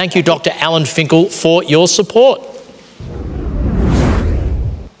Lewis, and thank you, Dr. Alan Finkel, for your support.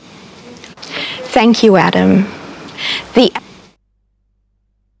 Thank you, Adam.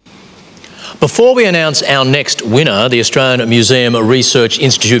 Before we announce our next winner, the Australian Museum Research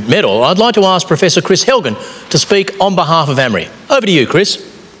Institute medal, I'd like to ask Professor Kris Helgen to speak on behalf of AMRI. Over to you, Kris.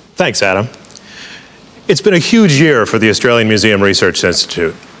 Thanks, Adam. It's been a huge year for the Australian Museum Research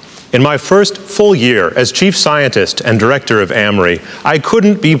Institute. In my first full year as Chief Scientist and Director of AMRI, I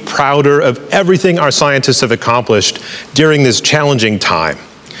couldn't be prouder of everything our scientists have accomplished during this challenging time.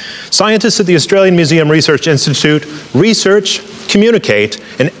 Scientists at the Australian Museum Research Institute research, communicate,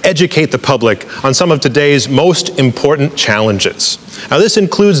 and educate the public on some of today's most important challenges. Now, this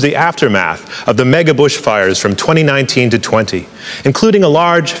includes the aftermath of the mega bushfires from 2019 to 20, including a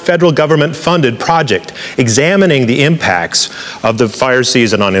large federal government-funded project examining the impacts of the fire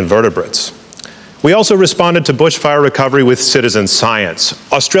season on invertebrates. We also responded to bushfire recovery with citizen science.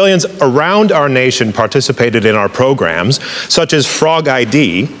 Australians around our nation participated in our programs, such as Frog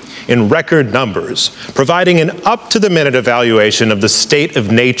ID, in record numbers, providing an up-to-the-minute evaluation of the state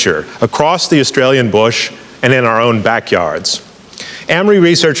of nature across the Australian bush and in our own backyards. AMRI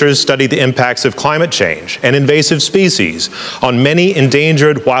researchers studied the impacts of climate change and invasive species on many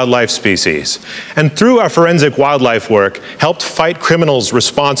endangered wildlife species, and through our forensic wildlife work, helped fight criminals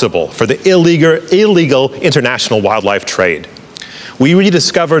responsible for the illegal international wildlife trade. We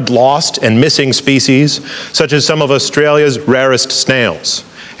rediscovered lost and missing species, such as some of Australia's rarest snails,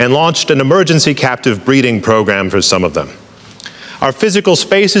 and launched an emergency captive breeding program for some of them. Our physical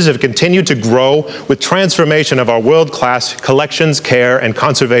spaces have continued to grow with transformation of our world-class collections, care, and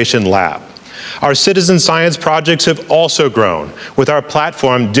conservation lab. Our citizen science projects have also grown, with our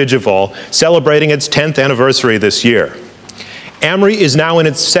platform, Digivol, celebrating its 10th anniversary this year. AMRI is now in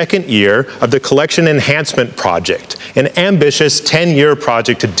its second year of the Collection Enhancement Project, an ambitious 10-year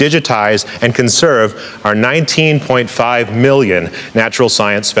project to digitize and conserve our 19.5 million natural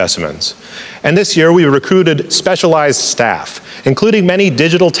science specimens. And this year we recruited specialized staff, including many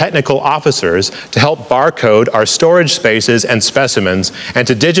digital technical officers, to help barcode our storage spaces and specimens and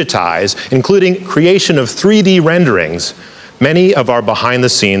to digitize, including creation of 3D renderings, many of our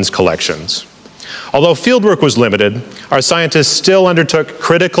behind-the-scenes collections. Although fieldwork was limited, our scientists still undertook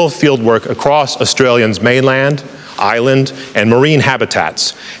critical fieldwork across Australia's mainland, island, and marine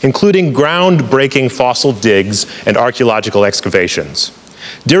habitats, including groundbreaking fossil digs and archaeological excavations.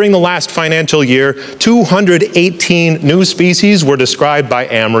 During the last financial year, 218 new species were described by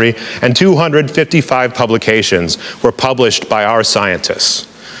AMRI, and 255 publications were published by our scientists.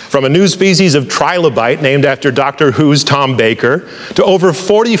 From a new species of trilobite named after Doctor Who's Tom Baker, to over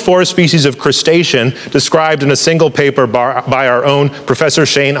 44 species of crustacean described in a single paper by our own Professor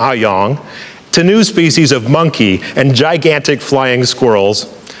Shane Ah-Yong, to new species of monkey and gigantic flying squirrels,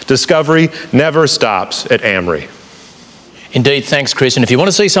 discovery never stops at AMRI. Indeed, thanks, Kris. And if you want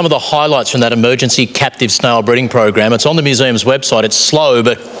to see some of the highlights from that emergency captive snail breeding program, it's on the museum's website. It's slow,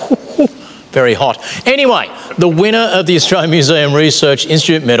 but very hot. Anyway, the winner of the Australian Museum Research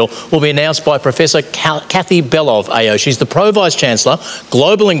Institute Medal will be announced by Professor Kathy Belov, AO. She's the Pro Vice-Chancellor,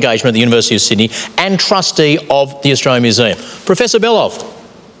 Global Engagement at the University of Sydney and Trustee of the Australian Museum. Professor Belov.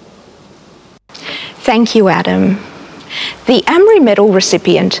 Thank you, Adam. The AMRI Medal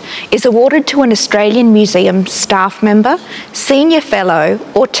recipient is awarded to an Australian Museum staff member, senior fellow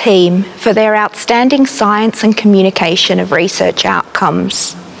or team for their outstanding science and communication of research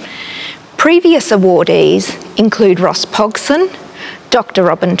outcomes. Previous awardees include Ross Pogson, Dr.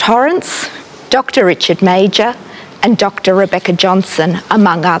 Robin Torrance, Dr. Richard Major and Dr. Rebecca Johnson,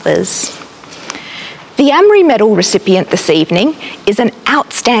 among others. The AMRI Medal recipient this evening is an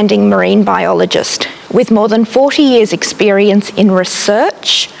outstanding marine biologist with more than 40 years' experience in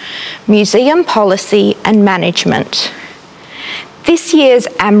research, museum policy and management. This year's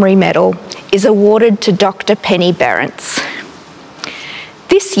AMRI Medal is awarded to Dr. Penny Berentz.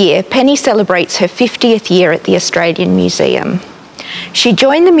 This year, Penny celebrates her 50th year at the Australian Museum. She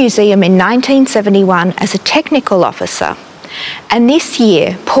joined the museum in 1971 as a technical officer, and this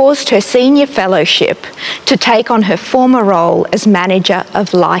year paused her senior fellowship to take on her former role as Manager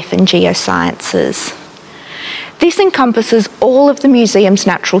of Life and Geosciences. This encompasses all of the museum's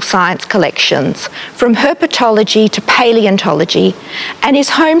natural science collections, from herpetology to paleontology, and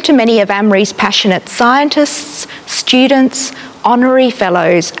is home to many of AMRI's passionate scientists, students, honorary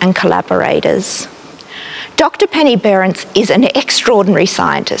fellows and collaborators. Dr. Penny Berentz is an extraordinary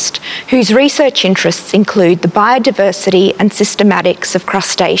scientist whose research interests include the biodiversity and systematics of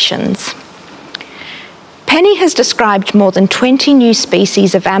crustaceans. Penny has described more than 20 new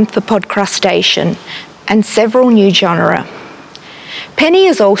species of amphipod crustacean and several new genera. Penny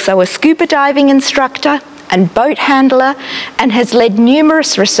is also a scuba diving instructor and boat handler and has led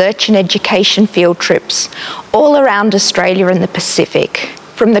numerous research and education field trips all around Australia and the Pacific,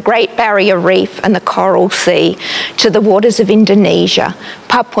 from the Great Barrier Reef and the Coral Sea to the waters of Indonesia,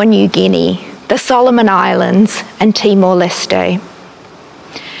 Papua New Guinea, the Solomon Islands and Timor-Leste.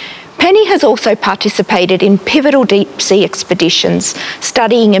 Penny has also participated in pivotal deep-sea expeditions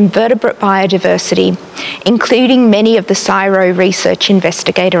studying invertebrate biodiversity, including many of the CSIRO research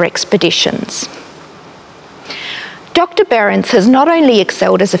investigator expeditions. Dr. Berentz has not only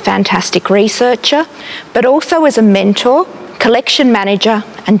excelled as a fantastic researcher, but also as a mentor, collection manager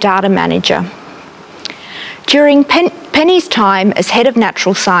and data manager. During Penny's time as Head of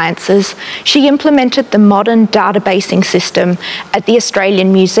Natural Sciences, she implemented the modern databasing system at the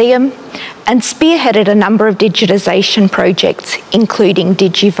Australian Museum and spearheaded a number of digitisation projects, including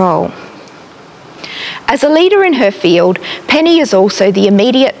Digivol. As a leader in her field, Penny is also the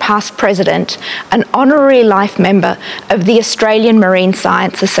immediate past president and honorary life member of the Australian Marine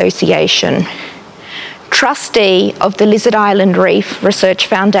Science Association, trustee of the Lizard Island Reef Research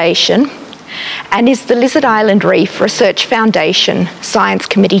Foundation, and is the Lizard Island Reef Research Foundation Science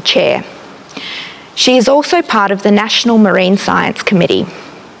Committee Chair. She is also part of the National Marine Science Committee.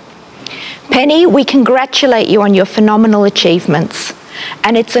 Penny, we congratulate you on your phenomenal achievements,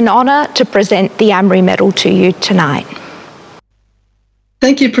 and it's an honour to present the AMRI Medal to you tonight.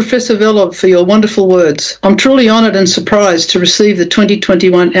 Thank you, Professor Belov, for your wonderful words. I'm truly honoured and surprised to receive the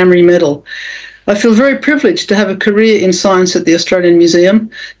 2021 AMRI Medal. I feel very privileged to have a career in science at the Australian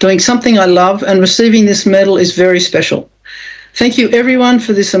Museum, doing something I love, and receiving this medal is very special. Thank you everyone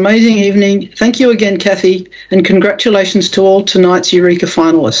for this amazing evening. Thank you again, Kathy, and congratulations to all tonight's Eureka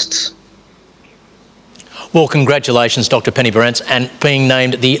finalists. Well, congratulations, Dr. Penny Berentz, and being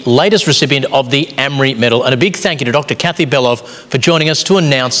named the latest recipient of the AMRI Medal. And a big thank you to Dr. Kathy Belov for joining us to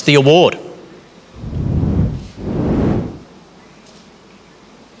announce the award.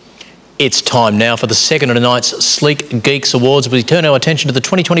 It's time now for the second of tonight's Sleek Geeks Awards. We turn our attention to the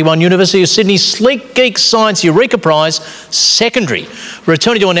 2021 University of Sydney Sleek Geek Science Eureka Prize Secondary.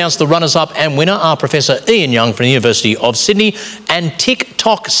 Returning to announce the runners-up and winner are Professor Ian Young from the University of Sydney and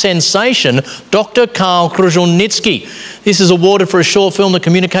TikTok sensation Dr. Karl Kruzhelnitsky. This is awarded for a short film that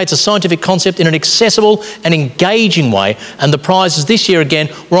communicates a scientific concept in an accessible and engaging way, and the prizes this year again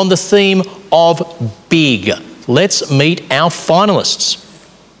were on the theme of big. Let's meet our finalists.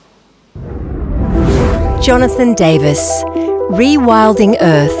 Jonathan Davis, Rewilding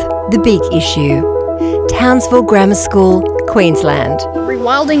Earth, the Big Issue. Townsville Grammar School, Queensland.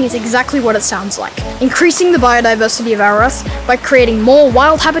 Rewilding is exactly what it sounds like. Increasing the biodiversity of our Earth by creating more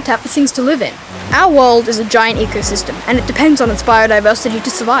wild habitat for things to live in. Our world is a giant ecosystem, and it depends on its biodiversity to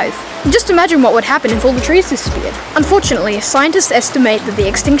survive. Just imagine what would happen if all the trees disappeared. Unfortunately, scientists estimate that the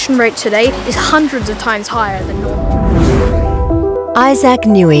extinction rate today is hundreds of times higher than normal. Isaac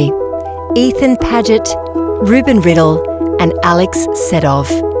Newey, Ethan Paget, Ruben Riddle, and Alex Sedov.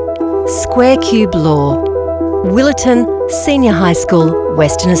 Square Cube Law. Willerton Senior High School,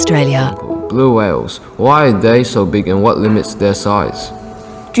 Western Australia. Blue whales. Why are they so big and what limits their size?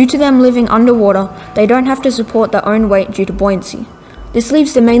 Due to them living underwater, they don't have to support their own weight due to buoyancy. This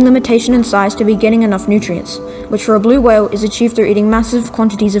leaves the main limitation in size to be getting enough nutrients, which for a blue whale is achieved through eating massive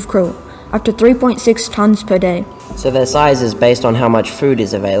quantities of krill, up to 3.6 tonnes per day. So their size is based on how much food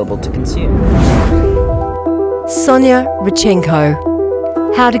is available to consume. Sonia Richenko.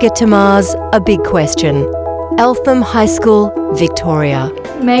 How to get to Mars, a big question. Eltham High School, Victoria.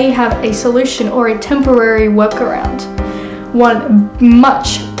 May have a solution or a temporary workaround. One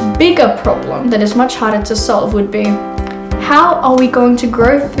much bigger problem that is much harder to solve would be, how are we going to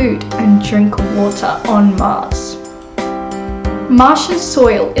grow food and drink water on Mars? Martian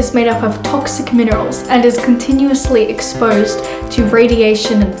soil is made up of toxic minerals and is continuously exposed to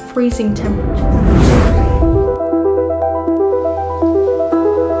radiation and freezing temperatures.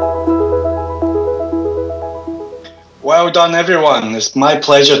 Well done, everyone. It's my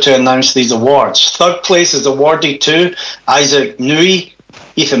pleasure to announce these awards. Third place is awarded to Isaac Newey,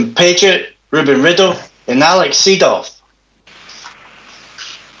 Ethan Paget, Ruben Riddle, and Alex Sedov.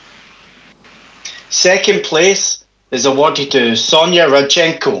 Second place is awarded to Sonia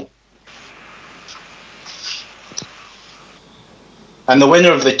Radchenko. And the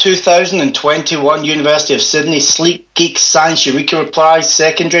winner of the 2021 University of Sydney Sleek Geek Science Eureka Prize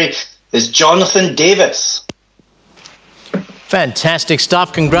Secondary is Jonathan Davis. Fantastic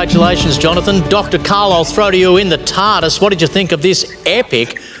stuff. Congratulations, Jonathan. Dr. Carl, I'll throw to you in the TARDIS. What did you think of this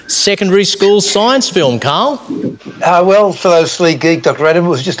epic secondary school science film, Carl? Well, for those Sleek Geek, Dr. Adam, it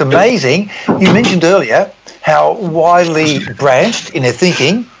was just amazing. You mentioned earlier how widely branched in their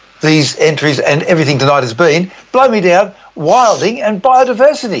thinking these entries and everything tonight has been. Blow me down, wilding and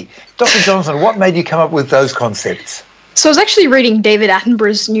biodiversity. Dr. Johnson, what made you come up with those concepts? So I was actually reading David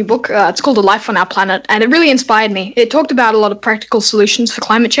Attenborough's new book. It's called A Life on Our Planet, and it really inspired me. It talked about a lot of practical solutions for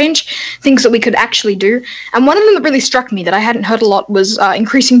climate change, things that we could actually do. And one of them that really struck me that I hadn't heard a lot was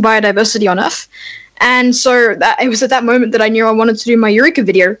increasing biodiversity on Earth. And so it was at that moment that I knew I wanted to do my Eureka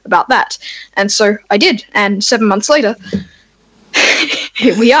video about that. And so I did. And 7 months later,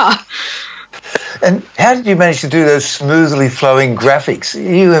 here we are. And how did you manage to do those smoothly flowing graphics?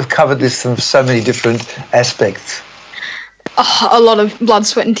 You have covered this from so many different aspects. Oh, a lot of blood,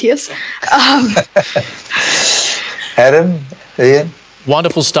 sweat and tears. Adam, Ian?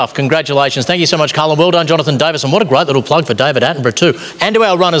 Wonderful stuff. Congratulations. Thank you so much, Carl. And well done, Jonathan Davis. And what a great little plug for David Attenborough too. And to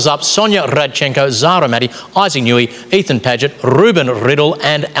our runners-up, Sonia Radchenko, Zara Matty, Isaac Newey, Ethan Paget, Ruben Riddle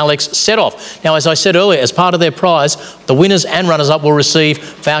and Alex Sedov. Now, as I said earlier, as part of their prize, the winners and runners-up will receive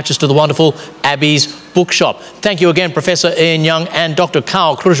vouchers to the wonderful Abby's Bookshop. Thank you again, Professor Ian Young and Dr.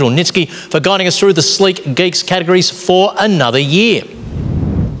 Carl Kruszelnicki for guiding us through the Sleek Geeks categories for another year.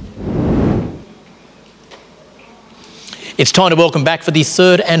 It's time to welcome back for the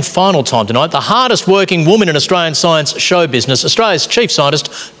third and final time tonight the hardest working woman in Australian science show business, Australia's chief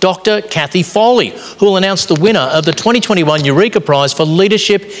scientist, Dr. Kathy Foley, who will announce the winner of the 2021 Eureka Prize for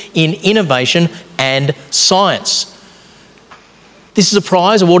Leadership in Innovation and Science. This is a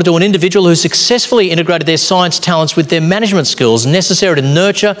prize awarded to an individual who successfully integrated their science talents with their management skills necessary to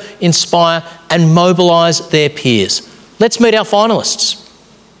nurture, inspire and mobilise their peers. Let's meet our finalists.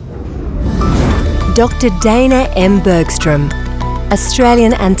 Dr. Dana M. Bergstrom,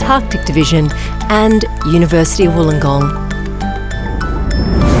 Australian Antarctic Division and University of Wollongong.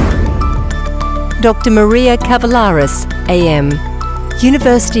 Dr. Maria Cavallaris, AM,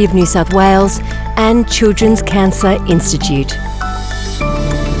 University of New South Wales and Children's Cancer Institute.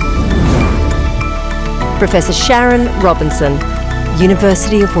 Professor Sharon Robinson,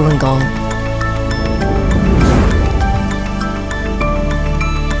 University of Wollongong.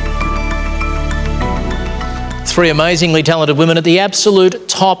 Three amazingly talented women at the absolute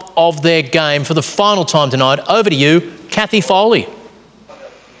top of their game for the final time tonight. Over to you, Kathy Foley.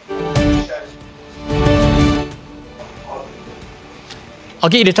 I'll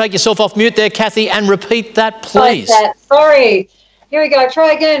get you to take yourself off mute there, Kathy, and repeat that, please. Sorry. Here we go,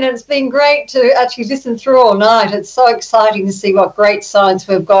 try again. It's been great to actually listen through all night. It's so exciting to see what great science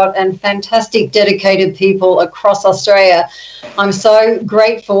we've got and fantastic dedicated people across Australia. I'm so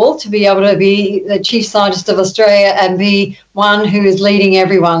grateful to be able to be the Chief Scientist of Australia and be one who is leading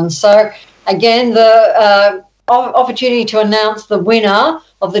everyone. So again, the opportunity to announce the winner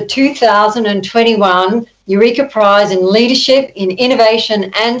of the 2021 Eureka Prize in Leadership in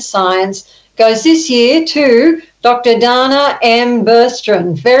Innovation and Science goes this year to Dr. Dana M.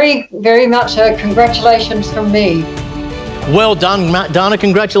 Bergstrom. Very, very much congratulations from me. Well done, Dana.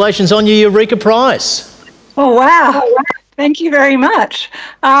 Congratulations on your Eureka Prize. Oh, wow. Thank you very much.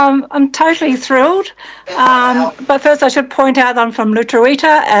 I'm totally thrilled. But first I should point out that I'm from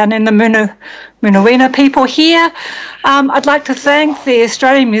Lutruwita and in the Munawina people here. I'd like to thank the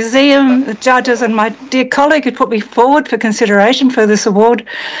Australian Museum, the judges and my dear colleague who put me forward for consideration for this award.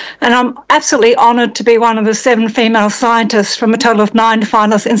 And I'm absolutely honoured to be one of the 7 female scientists from a total of 9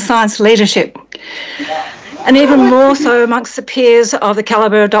 finalists in science leadership. And even more so amongst the peers of the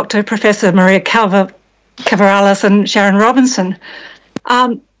calibre of Dr. Professor Maria Cavaralis and Sharon Robinson.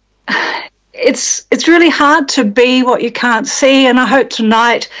 It's really hard to be what you can't see, and I hope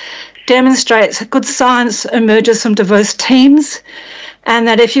tonight demonstrates that good science emerges from diverse teams, and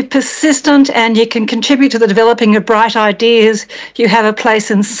that if you're persistent and you can contribute to the developing of bright ideas, you have a place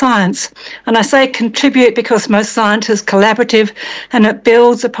in science. And I say contribute because most science is collaborative and it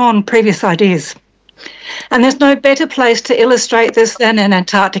builds upon previous ideas. And there's no better place to illustrate this than in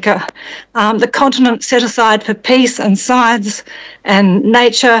Antarctica, the continent set aside for peace and science and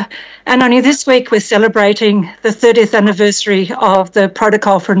nature. And only this week we're celebrating the 30th anniversary of the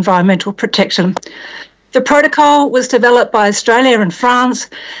Protocol for Environmental Protection. The protocol was developed by Australia and France,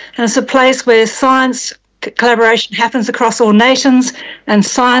 and it's a place where science collaboration happens across all nations, and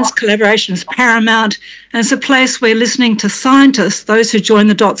science collaboration is paramount. And it's a place where listening to scientists, those who join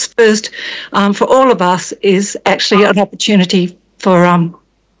the dots first, for all of us is actually an opportunity for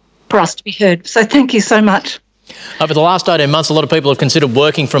us to be heard. So thank you so much. Over the last 18 months, a lot of people have considered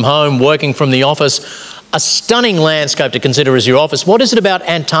working from home, working from the office. A stunning landscape to consider as your office. What is it about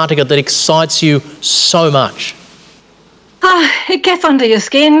Antarctica that excites you so much? It gets under your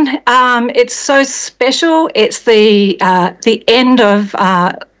skin. It's so special. It's the end of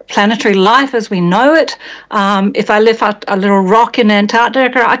planetary life as we know it. If I lift up a little rock in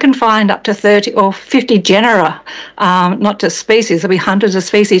Antarctica, I can find up to 30 or 50 genera, not just species. There'll be hundreds of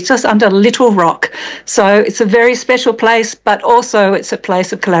species just under a little rock. So it's a very special place, but also it's a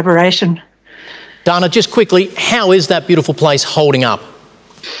place of collaboration. Dana, just quickly, how is that beautiful place holding up?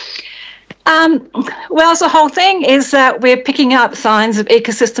 Well, the whole thing is that we're picking up signs of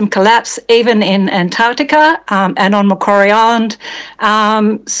ecosystem collapse even in Antarctica and on Macquarie Island.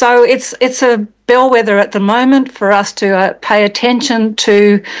 So it's a bellwether at the moment for us to pay attention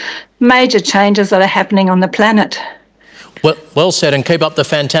to major changes that are happening on the planet. Well said, and keep up the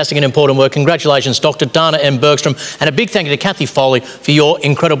fantastic and important work. Congratulations, Dr. Dana M. Bergstrom, and a big thank you to Kathy Foley for your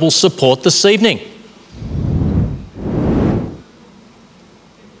incredible support this evening.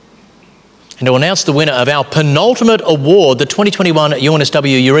 And to announce the winner of our penultimate award, the 2021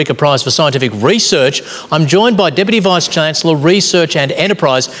 UNSW Eureka Prize for Scientific Research, I'm joined by Deputy Vice-Chancellor, Research and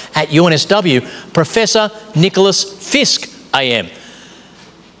Enterprise at UNSW, Professor Nicholas Fisk, AM.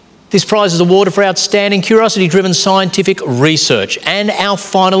 This prize is awarded for outstanding curiosity-driven scientific research, and our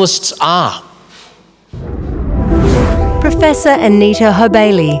finalists are Professor Anita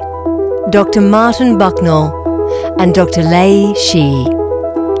Hobailey, Dr. Martin Bucknell and Dr. Lei Shi,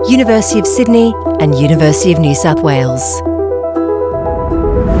 University of Sydney and University of New South Wales.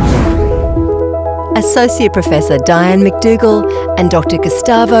 Associate Professor Diane McDougall and Dr.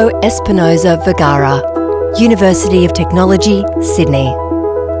 Gustavo Espinosa Vergara, University of Technology, Sydney.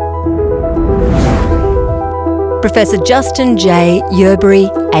 Professor Justin J. Yerbury,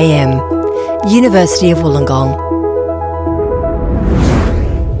 AM, University of Wollongong.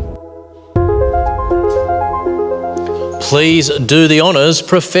 Please do the honours,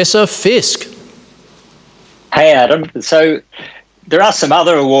 Professor Fisk. Hey, Adam. So there are some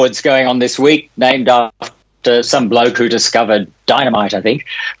other awards going on this week named after some bloke who discovered dynamite, I think.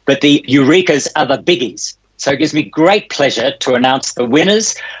 But the Eurekas are the biggies. So it gives me great pleasure to announce the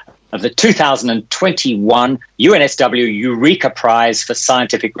winners of the 2021 UNSW Eureka Prize for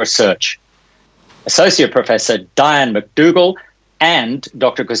Scientific Research. Associate Professor Diane McDougall and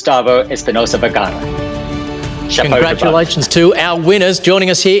Dr. Gustavo Espinosa Vergara. Congratulations to our winners. Joining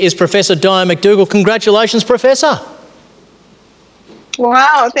us here is Professor Diane McDougall. Congratulations, Professor.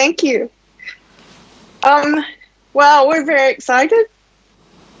 Wow, thank you. Well, we're very excited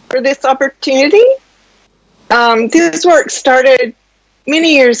for this opportunity. This work started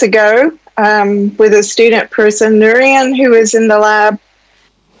many years ago with a student person, Nurian, who was in the lab,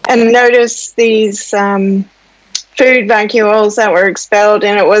 and noticed these food vacuoles that were expelled,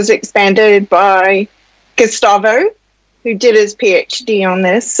 and it was expanded by Gustavo, who did his PhD on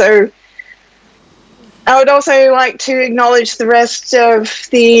this. So I would also like to acknowledge the rest of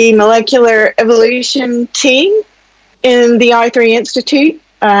the molecular evolution team in the I3 Institute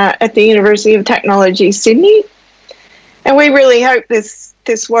at the University of Technology, Sydney. And we really hope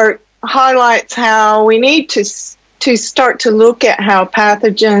this work highlights how we need to start to look at how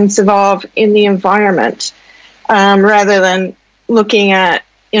pathogens evolve in the environment rather than looking at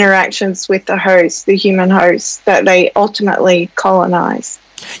interactions with the host, the human host, that they ultimately colonize.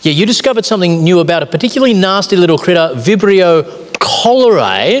 Yeah, you discovered something new about a particularly nasty little critter, Vibrio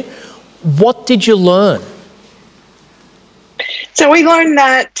cholerae. What did you learn? So we learned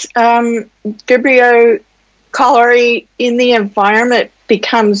that Vibrio cholerae in the environment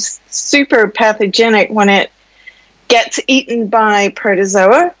becomes super pathogenic when it gets eaten by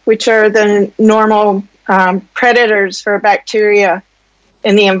protozoa, which are the normal predators for bacteria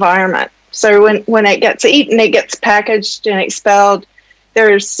in the environment. So when it gets eaten, it gets packaged and expelled.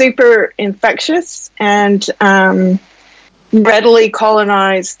 They're super infectious and readily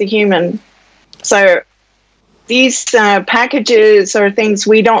colonize the human. So these packages are things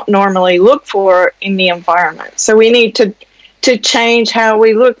we don't normally look for in the environment. So we need to change how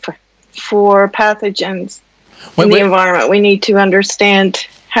we look for pathogens in the environment. We need to understand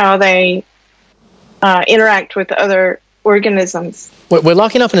how they interact with other organisms. We're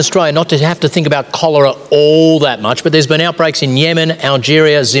lucky enough in Australia not to have to think about cholera all that much, but there's been outbreaks in Yemen,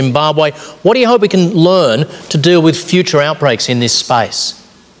 Algeria, Zimbabwe. What do you hope we can learn to deal with future outbreaks in this space?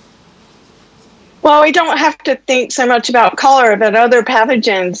 Well, we don't have to think so much about cholera, but other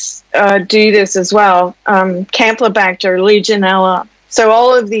pathogens do this as well. Campylobacter, Legionella. So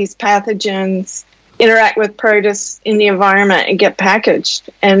all of these pathogens interact with protists in the environment and get packaged,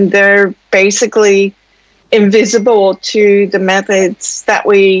 and they're basically invisible to the methods that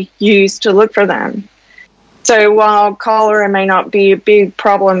we use to look for them. So while cholera may not be a big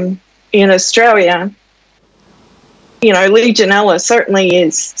problem in Australia, you know, Legionella certainly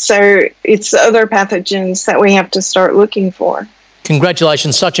is. So it's other pathogens that we have to start looking for.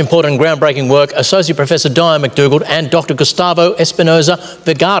 Congratulations, such important and groundbreaking work, Associate Professor Diane McDougall and Dr. Gustavo Espinosa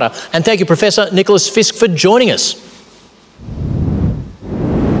Vergara. And thank you, Professor Nicholas Fisk, for joining us.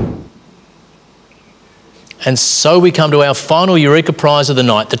 And so we come to our final Eureka Prize of the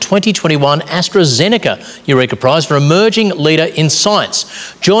night, the 2021 AstraZeneca Eureka Prize for Emerging Leader in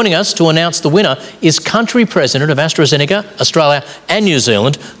Science. Joining us to announce the winner is Country President of AstraZeneca, Australia and New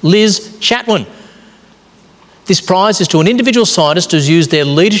Zealand, Liz Chatwin. This prize is to an individual scientist who's used their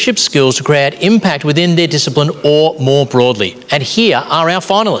leadership skills to create impact within their discipline or more broadly. And here are our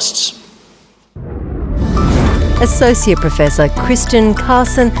finalists. Associate Professor Kristen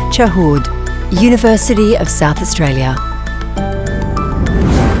Carson Chahoud, University of South Australia.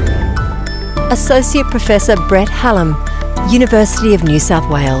 Associate Professor Brett Hallam, University of New South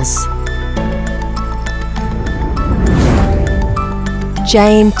Wales.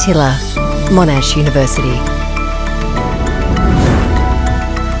 Jane Tiller, Monash University.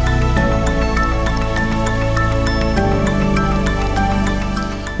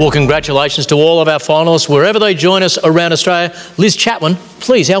 Well, congratulations to all of our finalists, wherever they join us around Australia. Liz Chatwin,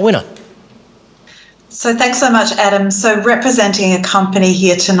 please, our winner. So thanks so much, Adam. So representing a company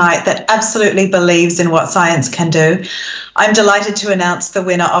here tonight that absolutely believes in what science can do, I'm delighted to announce the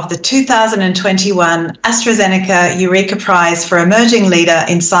winner of the 2021 AstraZeneca Eureka Prize for Emerging Leader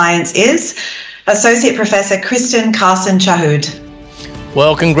in Science is Associate Professor Kristen Carson Chahoud.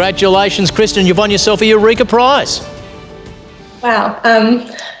 Well, congratulations, Kristen. You've won yourself a Eureka Prize. Wow.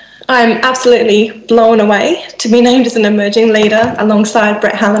 I'm absolutely blown away to be named as an emerging leader alongside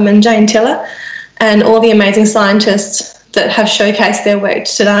Brett Hallam and Jane Tiller, and all the amazing scientists that have showcased their work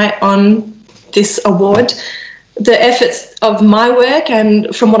tonight on this award. The efforts of my work,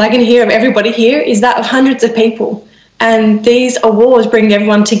 and from what I can hear of everybody here, is that of hundreds of people. And these awards bring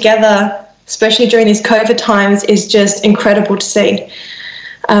everyone together, especially during these COVID times, is just incredible to see.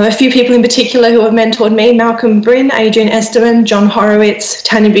 A few people in particular who have mentored me: Malcolm Bryn, Adrian Esterman, John Horowitz,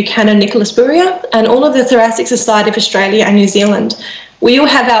 Tanya Buchanan, Nicholas Buria, and all of the Thoracic Society of Australia and New Zealand. We all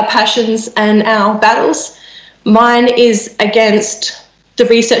have our passions and our battles. Mine is against the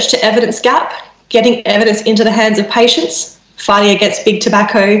research to evidence gap, getting evidence into the hands of patients, fighting against big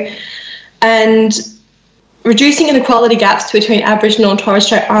tobacco, and reducing inequality gaps between Aboriginal and Torres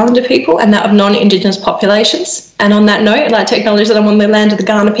Strait Islander people and that of non-Indigenous populations. And on that note, I'd like to acknowledge that I'm on the land of the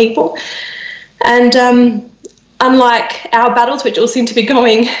Kaurna people. And unlike our battles, which all seem to be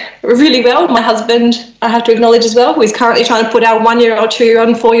going really well, my husband, I have to acknowledge as well, who is currently trying to put our 1-year-old, 2-year-old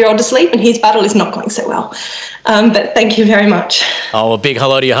and 4-year-old to sleep, and his battle is not going so well. But thank you very much. Oh, a big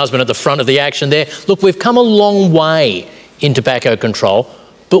hello to your husband at the front of the action there. Look, we've come a long way in tobacco control,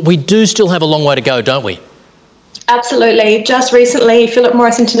 but we do still have a long way to go, don't we? Absolutely. Just recently, Philip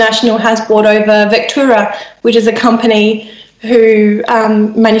Morris International has bought over Vectura, which is a company who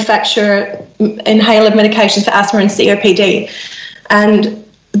manufacture inhaler medications for asthma and COPD. And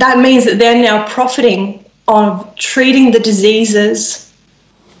that means that they're now profiting on treating the diseases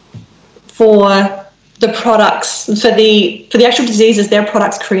for the products, for the actual diseases their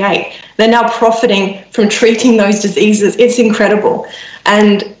products create. They're now profiting from treating those diseases. It's incredible.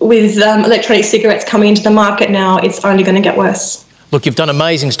 And with electronic cigarettes coming into the market now, it's only going to get worse. Look, you've done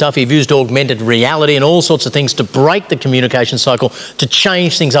amazing stuff. You've used augmented reality and all sorts of things to break the communication cycle, to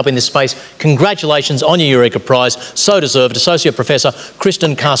change things up in this space. Congratulations on your Eureka Prize. So deserved. Associate Professor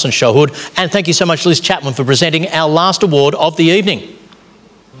Kristen Carson-Shahud. And thank you so much, Liz Chapman, for presenting our last award of the evening.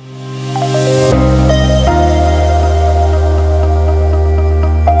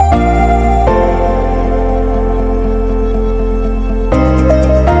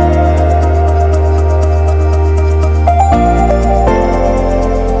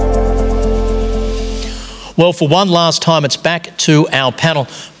 Well, for one last time, it's back to our panel.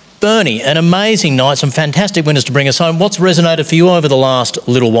 Bernie, an amazing night, some fantastic winners to bring us home. What's resonated for you over the last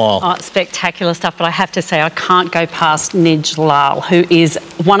little while? Oh, spectacular stuff, but I have to say I can't go past Nij Lal, who is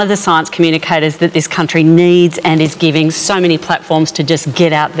one of the science communicators that this country needs and is giving so many platforms to just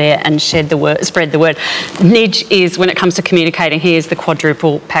get out there and spread the word. Nij is, when it comes to communicating, he is the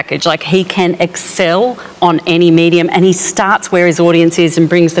quadruple package. Like, he can excel on any medium, and he starts where his audience is and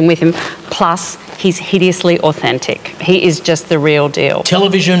brings them with him. Plus, he's hideously authentic. He is just the real deal.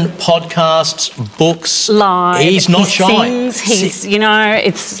 Television, podcasts, books. Live. He's not shy. He's, you know,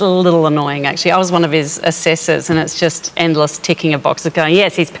 it's a little annoying, actually. I was one of his assessors, and it's just endless ticking of boxes going,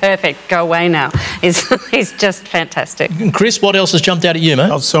 yes, he's perfect, go away now. He's just fantastic. Kris, what else has jumped out at you,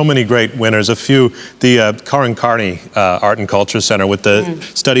 mate? Oh, so many great winners. A few, the Karan Carney Art and Culture Centre with the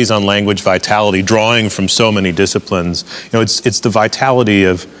studies on language vitality, drawing from so many disciplines. You know, it's the vitality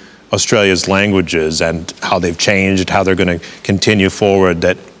of Australia's languages and how they've changed, how they're going to continue forward,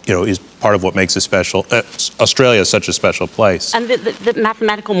 that, you know, is part of what makes Australia such a special place. And the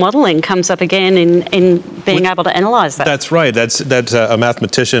mathematical modelling comes up again in being able to analyse that. That's right. That's a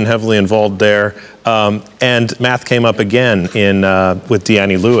mathematician heavily involved there. And math came up again with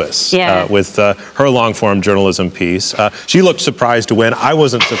Deanne Lewis, with her long-form journalism piece. She looked surprised to win. I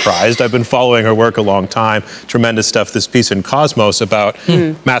wasn't surprised. I've been following her work a long time. Tremendous stuff. This piece in Cosmos about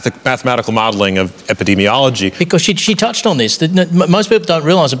mathematical modelling of epidemiology. Because she touched on this. Most people don't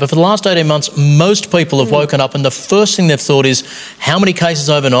realise it, but for the last 18 months, most people have woken up and the first thing they've thought is, how many cases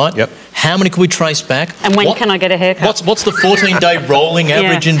overnight? Yep. How many can we trace back? And when can I get a haircut? What's the 14-day rolling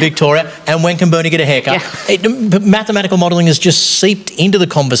average in Victoria? And when can Bernie get a haircut? Mathematical modelling has just seeped into the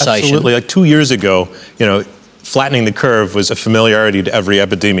conversation. Absolutely. Like 2 years ago, you know, flattening the curve was a familiarity to every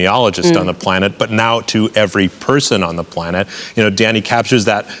epidemiologist on the planet, but now to every person on the planet. You know, Danny captures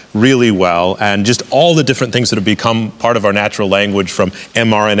that really well, and just all the different things that have become part of our natural language, from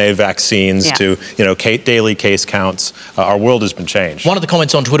mRNA vaccines to, you know, daily case counts. Our world has been changed. One of the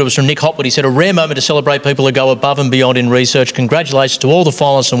comments on Twitter was from Nick Hopwood. He said, a rare moment to celebrate people who go above and beyond in research. Congratulations to all the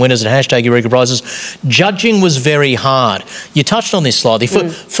finalists and winners at hashtag Eureka Prizes. Judging was very hard. You touched on this slightly.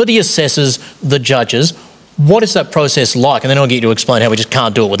 For the assessors, the judges, what is that process like? And then I'll get you to explain how we just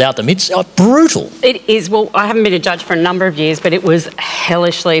can't do it without them. It's brutal. It is. Well, I haven't been a judge for a number of years, but it was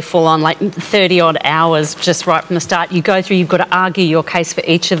hellishly full on, like 30-odd hours just right from the start. You go through, you've got to argue your case for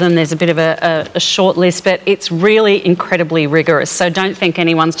each of them. There's a bit of a short list, but it's really incredibly rigorous. So don't think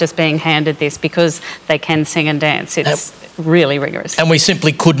anyone's just being handed this because they can sing and dance. It's really rigorous. And we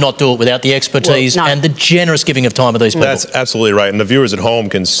simply could not do it without the expertise and the generous giving of time of these people. That's absolutely right. And the viewers at home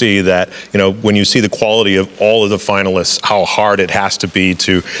can see that, you know, when you see the quality of all of the finalists, how hard it has to be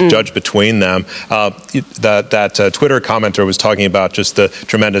to judge between them. That Twitter commenter was talking about just the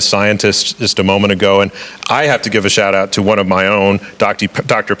tremendous scientists just a moment ago. And I have to give a shout out to one of my own, Dr.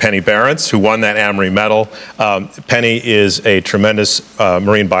 Penny Barents, who won that Amory Medal. Penny is a tremendous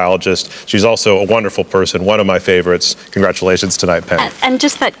marine biologist. She's also a wonderful person, one of my favorites. Congratulations tonight, Penny. And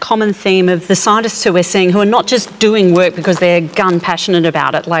just that common theme of the scientists who we're seeing who are not just doing work because they're gun passionate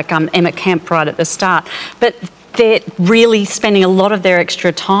about it, like Emma Kemp right at the start, but they're really spending a lot of their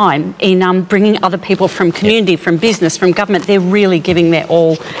extra time in bringing other people from community, from business, from government. They're really giving their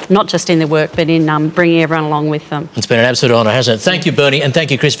all, not just in their work, but in bringing everyone along with them. It's been an absolute honour, hasn't it? Thank you, Bernie, and thank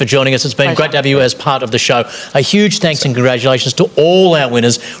you, Kris, for joining us. It's been great to have you as part of the show. A huge thanks and congratulations to all our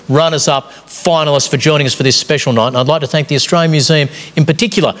winners, runners-up, finalists for joining us for this special night. And I'd like to thank the Australian Museum, in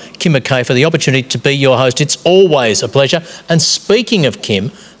particular, Kim McKay, for the opportunity to be your host. It's always a pleasure. And speaking of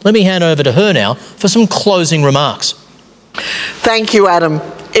Kim, let me hand over to her now for some closing remarks. Thank you, Adam.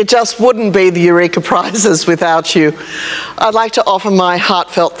 It just wouldn't be the Eureka Prizes without you. I'd like to offer my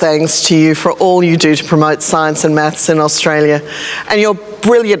heartfelt thanks to you for all you do to promote science and maths in Australia, and your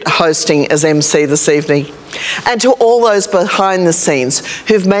brilliant hosting as MC this evening. And to all those behind the scenes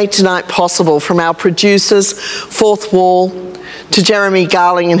who've made tonight possible, from our producers, Fourth Wall, to Jeremy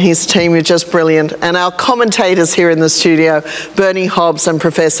Garling and his team, you're just brilliant, and our commentators here in the studio, Bernie Hobbs and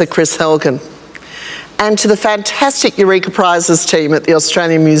Professor Kris Helgen. And to the fantastic Eureka Prizes team at the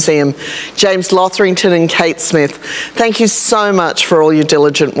Australian Museum, James Lotherington and Kate Smith, thank you so much for all your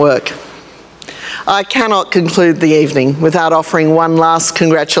diligent work. I cannot conclude the evening without offering one last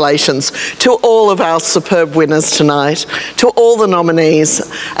congratulations to all of our superb winners tonight, to all the nominees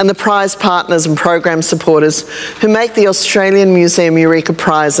and the prize partners and program supporters who make the Australian Museum Eureka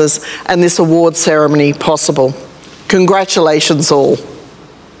Prizes and this award ceremony possible. Congratulations all.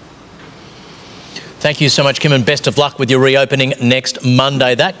 Thank you so much, Kim, and best of luck with your reopening next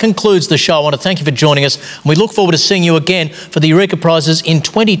Monday. That concludes the show. I want to thank you for joining us. We look forward to seeing you again for the Eureka Prizes in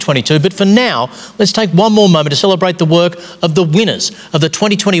 2022. But for now, let's take one more moment to celebrate the work of the winners of the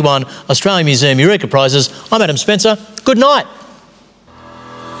 2021 Australian Museum Eureka Prizes. I'm Adam Spencer. Good night.